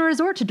 She's not going to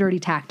resort to dirty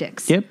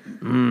tactics. Yep.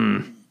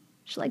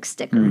 She likes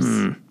stickers.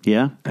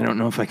 Yeah. I don't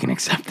know if I can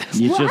accept this.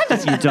 You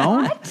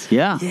don't? What?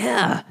 Yeah.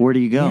 Yeah. Where do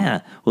you go?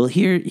 Yeah. Well,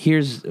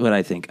 here's what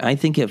I think. I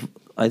think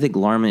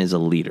Larma is a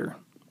leader.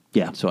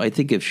 Yeah. So I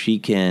think if she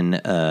can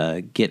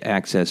get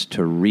access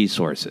to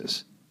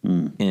resources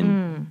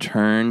and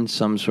turn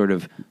some sort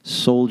of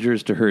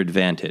soldiers to her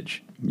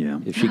advantage,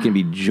 if she can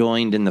be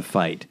joined in the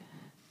fight,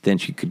 then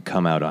she could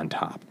come out on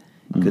top.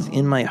 because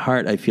in my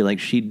heart, I feel like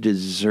she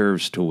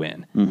deserves to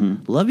win.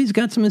 Lovey's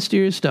got some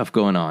mysterious stuff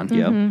going on.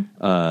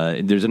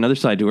 There's another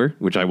side to her,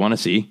 which I want to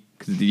see.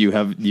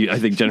 I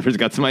think Jennifer's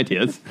got some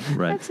ideas.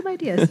 I have some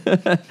ideas.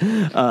 But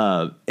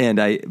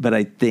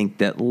I think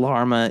that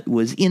Larma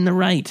was in the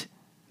right.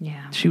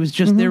 Yeah. She was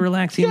just there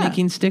relaxing,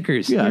 making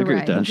stickers. Yeah, I agree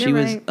with that. And she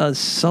was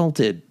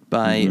assaulted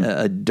by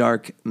a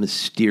dark,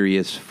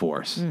 mysterious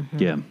force.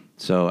 Yeah.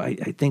 So I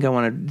think I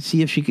want to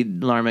see if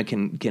Larma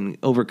can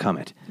overcome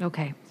it.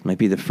 Okay. This might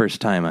be the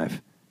first time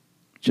I've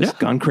just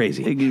gone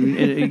crazy.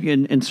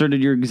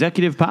 Inserted your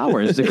executive power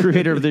as the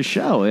creator of this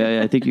show.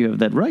 I think you have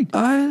that right.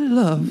 I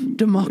love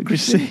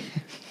democracy.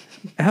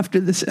 After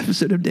this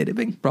episode of Data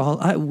Bank Brawl,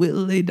 I will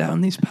lay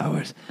down these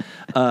powers.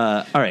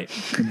 All right.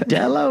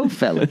 Dello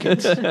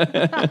Fellicans.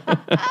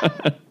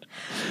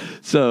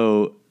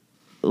 So,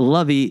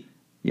 Lovey,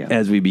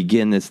 as we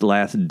begin this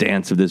last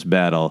dance of this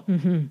battle,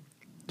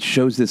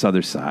 shows this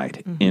other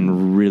side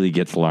and really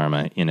gets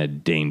Larma in a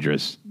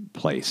dangerous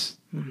place.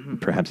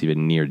 Perhaps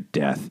even near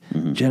death.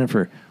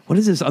 Jennifer, what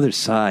is this other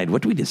side?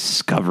 What do we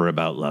discover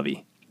about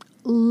Lovey?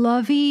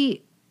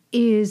 Lovey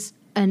is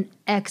an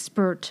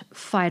expert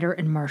fighter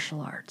in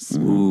martial arts.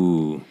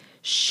 Ooh.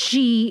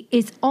 She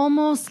is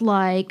almost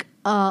like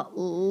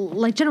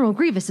General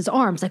Grievous's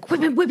arms, like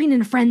whipping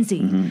in a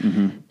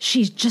frenzy.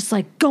 She's just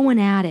like going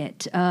at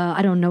it.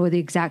 I don't know the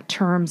exact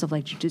terms of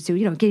like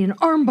jujitsu, getting an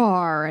arm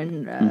bar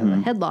and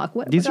a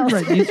headlock. These are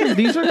right.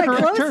 These are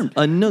correct terms.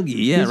 A noogie,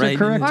 these right. Are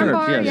correct arm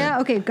terms.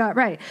 bar, okay, got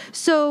right.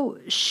 So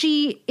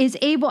she is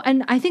able,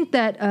 and I think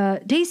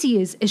that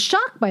Daisy is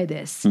shocked by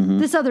this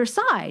other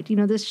side.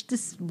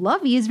 This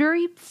Lovey is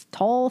very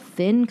tall,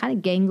 thin, kind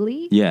of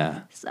gangly.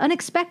 Yeah. It's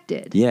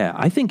unexpected. Yeah,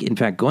 I think, in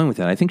fact, going with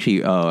that, I think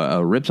she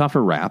rips off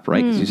her wrap,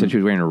 right? Because you said she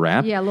was wearing a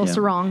wrap. Yeah, a little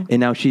sarong. And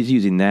now she's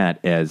using that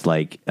as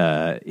like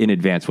an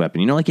advanced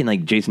weapon. Like in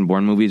like Jason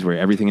Bourne movies where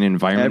everything in an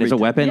environment is a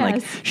weapon. Yes.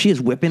 Like she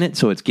is whipping it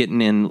so it's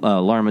getting in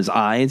Larma's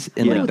eyes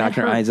and like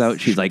knocking her eyes out.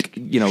 She's like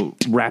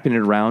wrapping it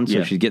around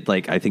so I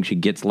think she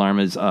gets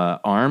Larma's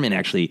arm and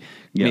actually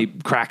maybe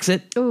cracks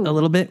it a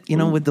little bit.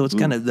 With those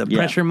kind of the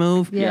pressure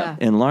move. Yeah.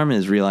 And Larma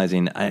is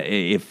realizing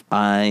if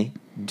I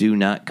do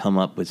not come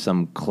up with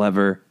some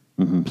clever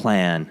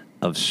plan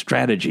of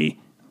strategy,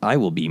 I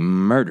will be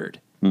murdered.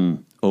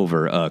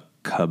 Over a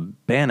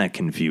cabana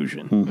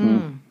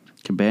confusion.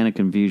 Cabana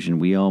confusion.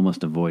 We all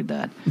must avoid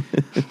that.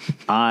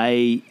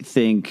 I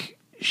think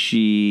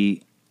you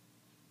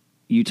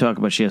talk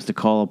about she has to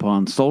call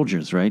upon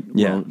soldiers, right?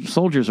 Yeah. Well,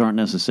 soldiers aren't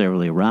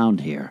necessarily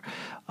around here,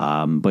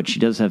 but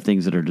she does have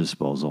things at her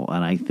disposal.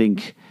 And I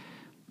think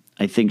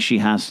she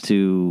has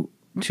to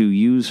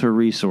use her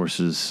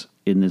resources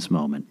in this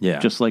moment. Yeah.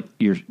 Just like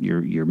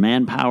your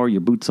manpower,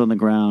 your boots on the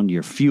ground,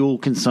 your fuel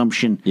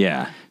consumption.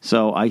 Yeah.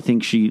 So I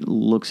think she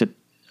looks at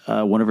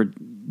one of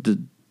the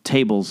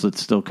tables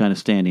that's still kind of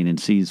standing and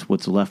sees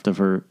what's left of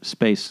her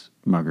space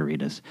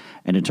margaritas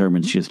and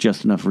determines she has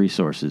just enough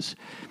resources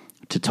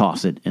to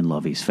toss it in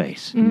Lovey's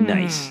face.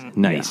 Nice.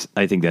 Yeah.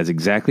 I think that's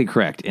exactly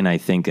correct. And I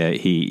think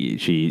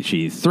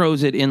she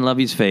throws it in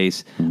Lovey's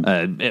face.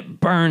 It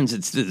burns.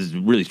 It's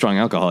really strong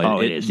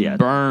alcohol. It is. Yeah.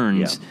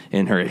 Burns. Yeah.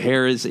 And her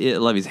hair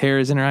Lovey's hair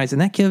is in her eyes.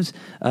 And that gives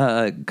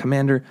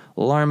Commander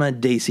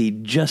Larma Daisy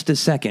just a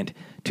second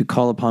to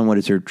call upon what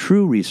is her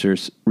true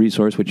resource,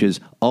 which is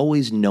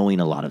always knowing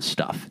a lot of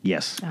stuff.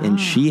 Yes. And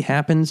she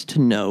happens to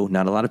know,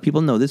 not a lot of people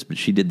know this, but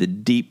she did the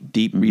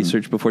deep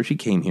research before she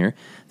came here,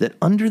 that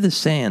under the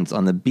sands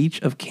on the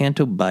beach of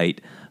Canto Bight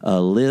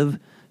live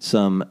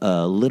some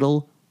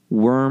little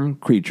worm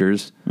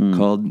creatures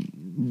called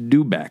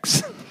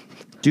Dubecks.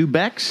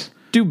 Dubecks?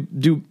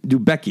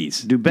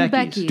 Dubeckies.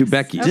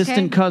 Okay.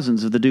 Distant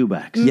cousins of the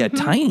Dubecks. Yeah,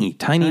 tiny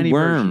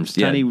worms.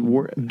 Tiny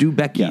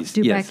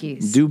Dubeckies. Yeah.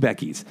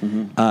 Dubeckies.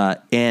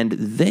 And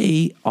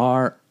they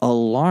are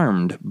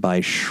alarmed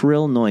by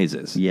shrill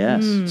noises.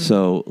 Yes.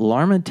 So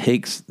Larma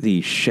takes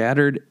the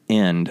shattered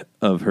end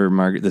of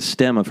the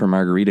stem of her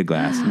margarita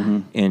glass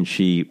and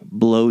she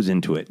blows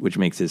into it, which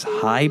makes this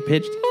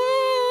high-pitched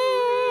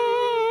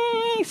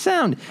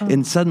sound.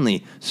 And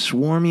suddenly,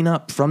 swarming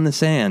up from the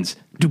sands,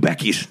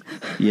 Dubeckies.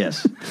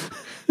 Yes.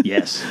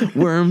 Yes.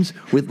 Worms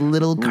with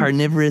little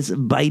carnivorous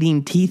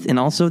biting teeth, and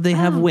also they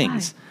have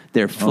wings.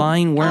 They're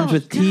flying worms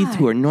with teeth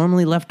who are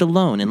normally left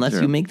alone unless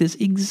you make this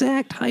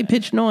exact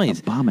high-pitched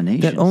noise.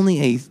 Abominations. That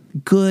only a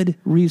good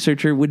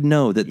researcher would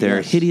know that there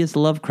are hideous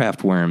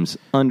Lovecraft worms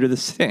under the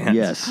sands.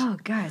 Yes. Oh,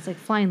 God, it's like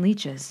flying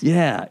leeches.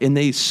 Yeah, and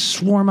they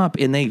swarm up,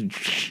 and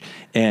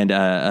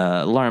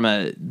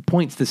Larma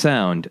points the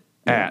sound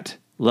at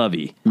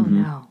Lovey. Oh,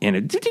 no.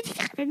 And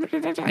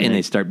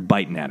they start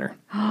biting at her.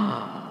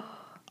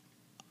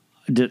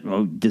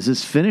 Does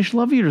this finish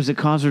Lovey, or does it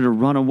cause her to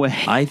run away?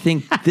 I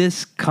think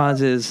this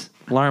causes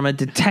Larma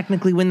to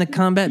technically win the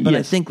combat, but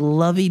I think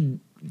Lovey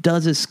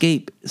does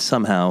escape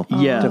somehow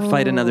to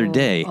fight another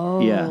day.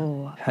 Yeah.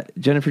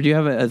 Jennifer, do you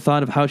have a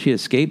thought of how she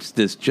escapes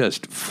this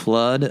just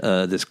flood,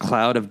 this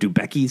cloud of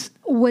Dubeckies?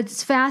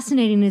 what's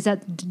fascinating is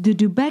that the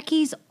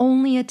Dubekis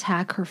only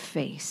attack her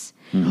face.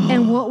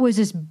 And what was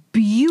this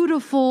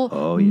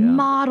beautiful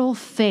model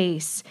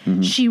face?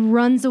 She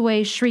runs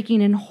away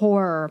shrieking in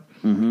horror.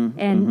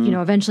 And, you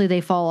know, eventually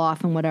they fall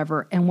off and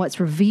whatever. And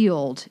what's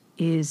revealed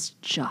is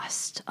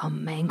just a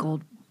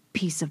mangled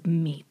piece of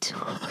meat.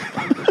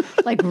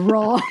 Like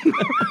raw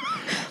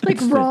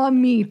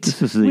meat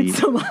This is with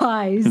some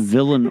eyes.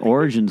 Villain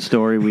origin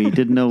story we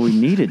didn't know we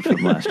needed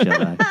from Last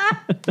Jedi.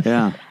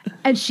 Yeah.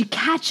 And she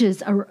catches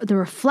the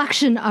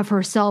reflection of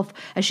herself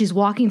as she's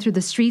walking through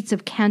the streets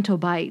of Canto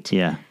Bight.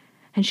 Yeah.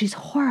 And she's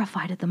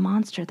horrified at the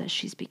monster that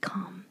she's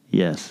become.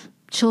 Yes.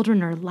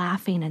 Children are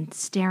laughing and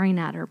staring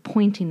at her,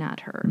 pointing at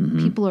her.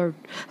 People are,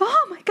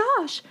 oh my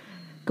gosh,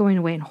 going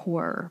away in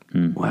horror.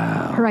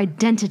 Wow. Her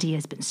identity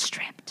has been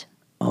stripped.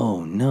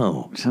 Oh,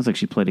 no. Sounds like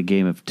she played a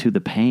game of To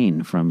the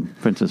Pain from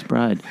Princess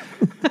Bride.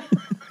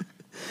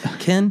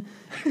 Ken,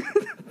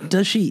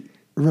 does she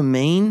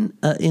remain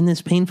in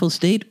this painful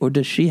state, or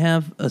does she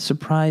have a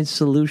surprise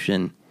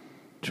solution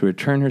to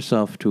return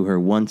herself to her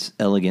once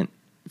elegant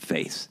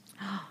face?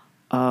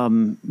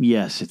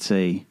 Yes, it's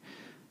a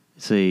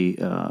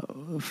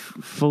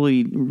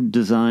fully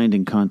designed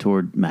and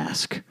contoured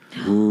mask.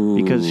 Ooh.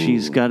 Because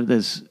she's got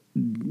this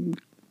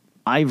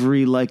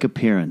ivory-like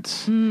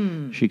appearance.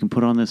 She can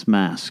put on this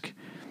mask.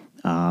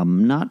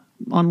 Not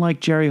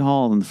unlike Jerry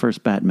Hall in the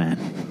first Batman.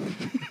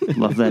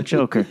 Love that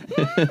Joker.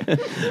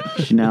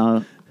 She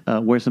now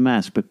wears a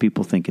mask, but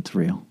people think it's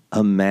real.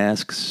 A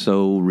mask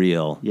so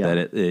real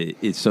that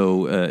it's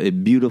so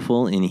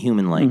beautiful and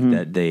human-like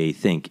that they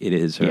think it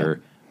is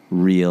her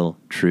real,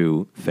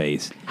 true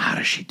face. How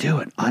does she do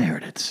it? I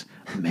heard it's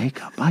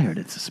makeup. I heard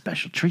it's a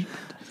special treatment.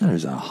 I thought it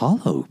was a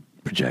hollow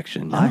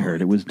projection. No. I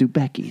heard it was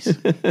Dubekis.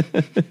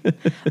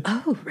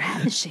 Oh,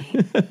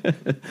 ravishing.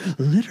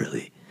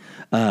 Literally.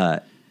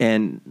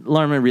 And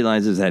Larma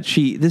realizes that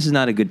this is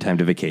not a good time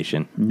to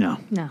vacation. No.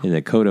 In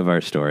the code of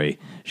our story,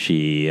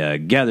 she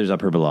gathers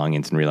up her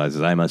belongings and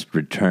realizes, I must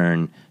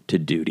return to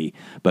duty.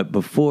 But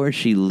before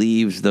she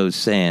leaves those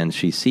sands,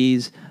 she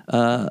sees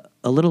a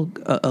little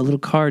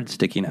card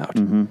sticking out,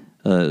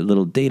 a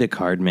little data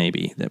card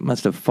maybe that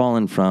must have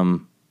fallen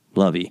from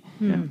Lovey.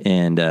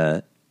 And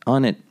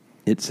on it,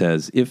 it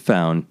says, if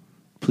found,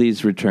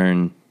 please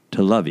return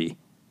to Lovey,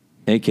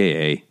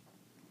 a.k.a.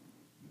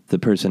 the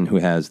person who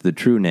has the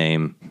true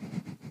name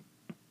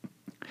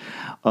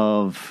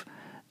of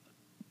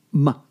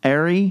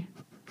Mary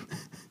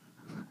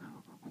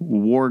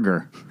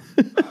Warger.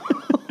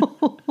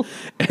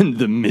 And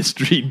the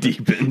mystery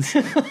deepens.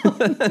 And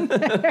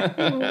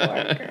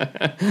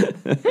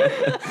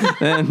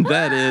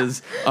that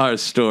is our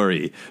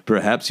story.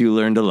 Perhaps you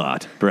learned a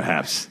lot.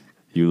 Perhaps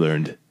you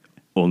learned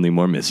only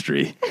more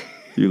mystery.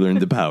 You learned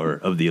the power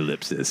of the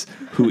ellipsis.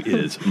 Who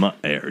is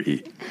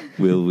Mary?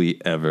 Will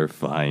we ever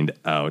find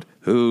out?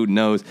 Who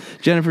knows?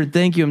 Jennifer,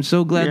 thank you. I'm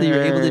so glad that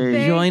you're able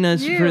to join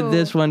us for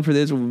this one, for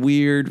this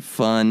weird,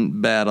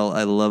 fun battle.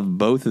 I love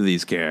both of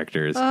these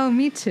characters. Oh,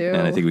 me too.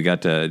 And I think we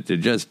got to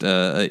just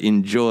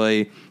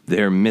enjoy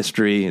their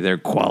mystery, their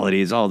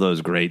qualities, all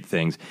those great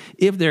things.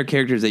 If there are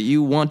characters that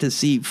you want to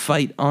see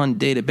fight on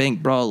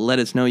Databank Brawl, let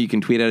us know. You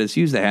can tweet at us.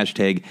 Use the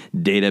hashtag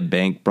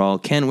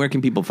DatabankBrawl. Ken, where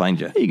can people find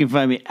you? You can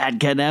find me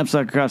at Ken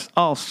Napzok across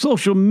all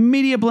social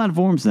media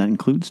platforms. That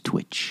includes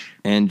Twitch.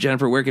 And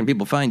Jennifer, where can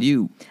people find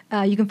you?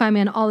 You can find me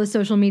on all the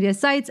social media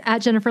sites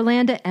at Jennifer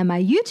Landa and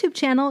my YouTube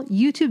channel,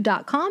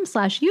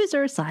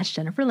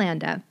 youtube.com/user/Jennifer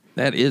Landa.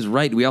 That is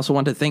right. We also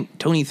want to thank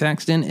Tony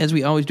Thaxton, as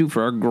we always do,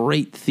 for our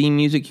great theme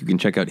music. You can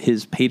check out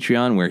his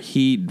Patreon, where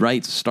he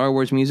writes Star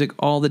Wars music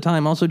all the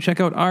time. Also, check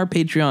out our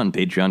Patreon,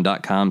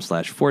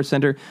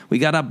 patreon.com/ForceCenter. We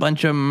got a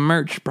bunch of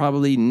merch,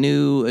 probably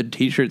new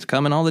t-shirts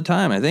coming all the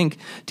time. I think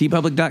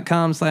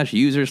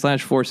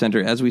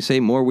tpublic.com/user/ForceCenter. As we say,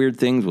 more weird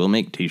things, we'll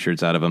make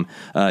t-shirts out of them.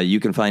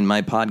 You can find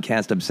my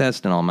podcast,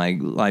 Obsessed, and all my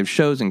live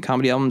shows and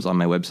comedy albums on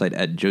my website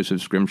at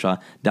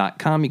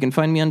josephscrimshaw.com. You can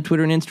find me on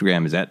Twitter and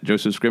Instagram is at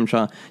Joseph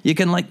Scrimshaw. You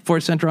can like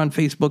Force Center on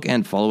Facebook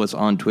and follow us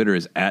on Twitter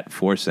is at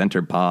Force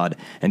Center Pod.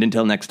 And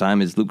until next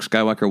time, as Luke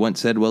Skywalker once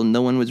said, well,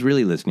 no one was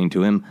really listening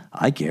to him.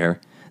 I care.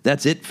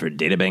 That's it for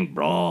Databank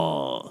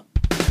Brawl.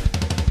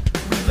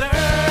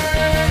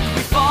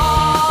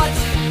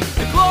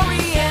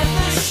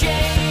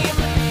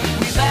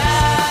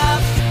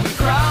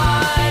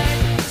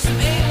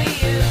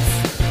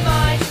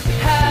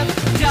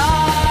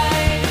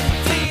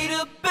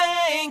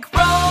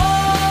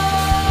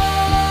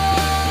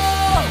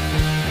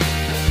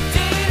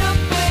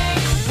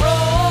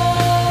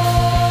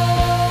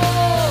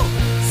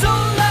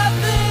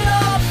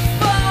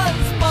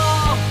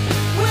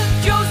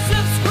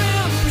 Joseph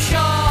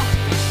Scrimshaw,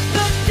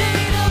 the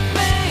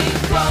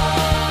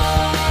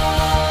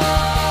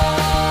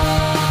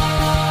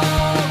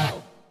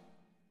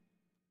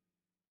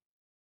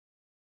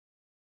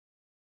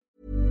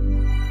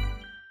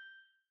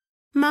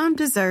Mom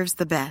deserves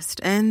the best,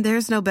 and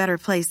there's no better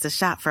place to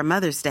shop for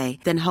Mother's Day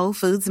than Whole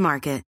Foods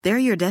Market. They're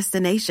your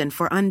destination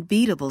for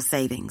unbeatable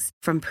savings,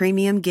 from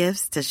premium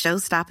gifts to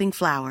show-stopping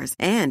flowers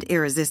and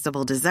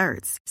irresistible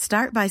desserts.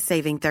 Start by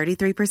saving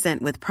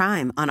 33% with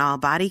Prime on all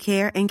body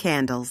care and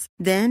candles.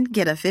 Then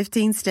get a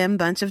 15-stem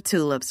bunch of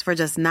tulips for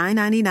just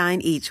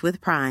 $9.99 each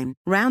with Prime.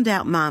 Round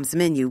out Mom's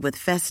menu with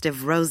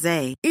festive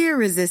rosé,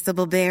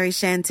 irresistible berry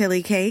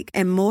chantilly cake,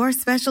 and more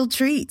special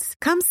treats.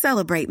 Come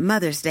celebrate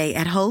Mother's Day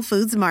at Whole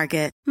Foods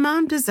Market.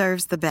 Mom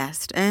deserves the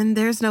best, and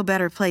there's no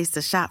better place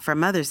to shop for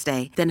Mother's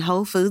Day than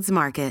Whole Foods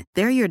Market.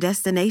 They're your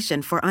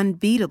destination for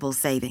unbeatable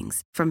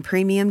savings, from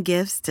premium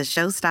gifts to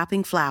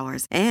show-stopping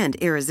flowers and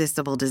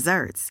irresistible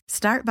desserts.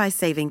 Start by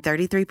saving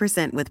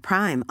 33% with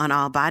Prime on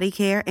all body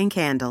care and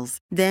candles.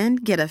 Then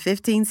get a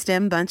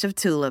 15-stem bunch of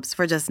tulips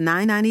for just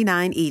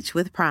 $9.99 each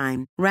with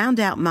Prime. Round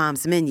out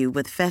Mom's menu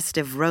with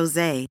festive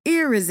rosé,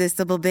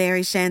 irresistible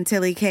berry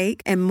chantilly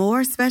cake, and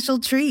more special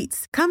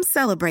treats. Come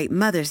celebrate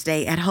Mother's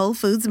Day at Whole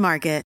Foods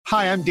Market.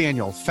 Hi, I'm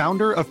Daniel,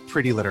 founder of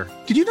Pretty Litter.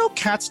 Did you know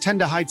cats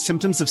tend to hide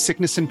symptoms of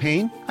sickness and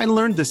pain? I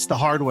learned this the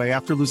hard way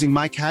after losing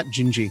my cat,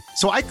 Gingy.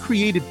 So I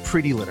created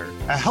Pretty Litter,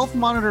 a health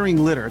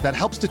monitoring litter that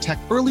helps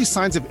detect early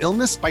signs of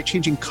illness by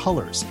changing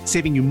colors,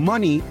 saving you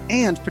money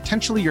and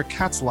potentially your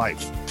cat's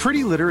life.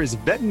 Pretty Litter is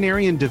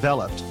veterinarian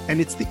developed, and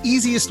it's the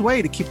easiest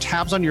way to keep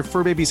tabs on your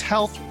fur baby's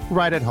health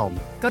right at home.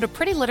 Go to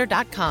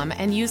prettylitter.com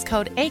and use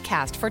code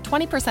ACAST for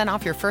 20%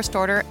 off your first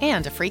order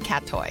and a free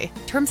cat toy.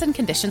 Terms and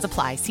conditions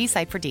apply. See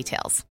site for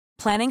details.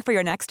 Planning for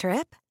your next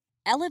trip?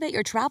 Elevate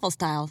your travel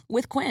style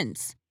with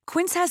Quince.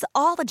 Quince has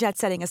all the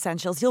jet-setting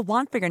essentials you'll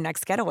want for your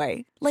next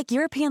getaway, like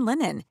European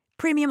linen,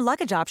 premium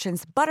luggage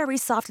options, buttery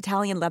soft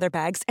Italian leather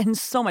bags, and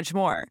so much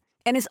more.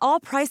 And is all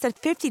priced at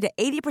 50 to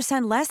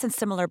 80% less than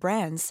similar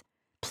brands.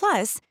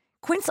 Plus,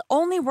 Quince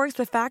only works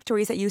with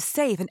factories that use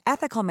safe and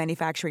ethical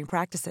manufacturing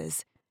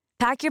practices.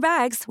 Pack your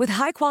bags with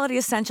high-quality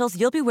essentials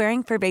you'll be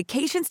wearing for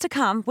vacations to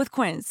come with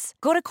Quince.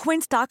 Go to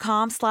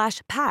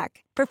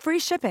quince.com/pack for free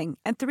shipping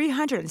and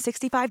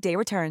 365-day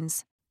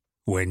returns.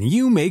 When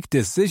you make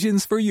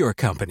decisions for your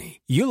company,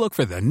 you look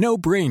for the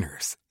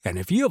no-brainers. And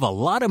if you have a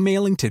lot of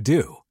mailing to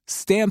do,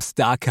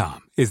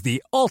 Stamps.com is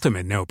the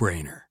ultimate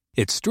no-brainer.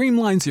 It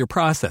streamlines your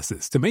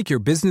processes to make your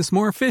business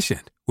more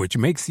efficient, which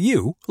makes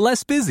you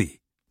less busy.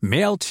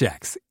 Mail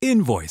checks,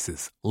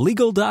 invoices,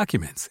 legal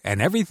documents,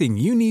 and everything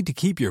you need to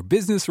keep your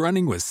business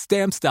running with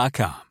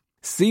Stamps.com.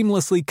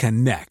 Seamlessly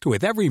connect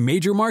with every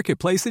major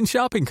marketplace and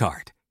shopping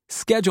cart.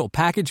 Schedule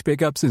package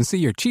pickups and see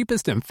your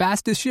cheapest and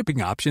fastest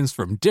shipping options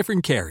from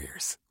different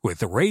carriers,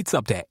 with rates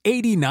up to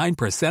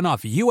 89%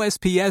 off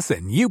USPS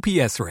and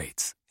UPS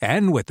rates.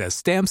 And with the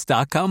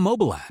Stamps.com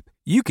mobile app,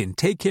 you can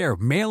take care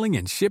of mailing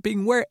and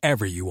shipping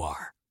wherever you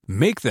are.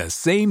 Make the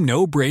same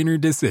no-brainer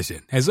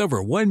decision as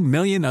over 1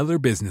 million other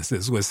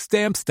businesses with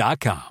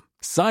Stamps.com.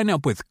 Sign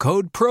up with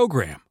code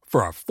PROGRAM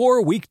for a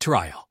 4-week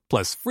trial,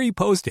 plus free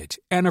postage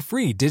and a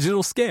free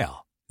digital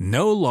scale.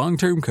 No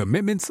long-term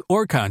commitments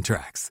or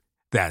contracts.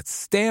 That's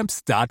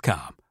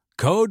Stamps.com.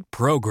 Code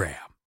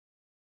PROGRAM.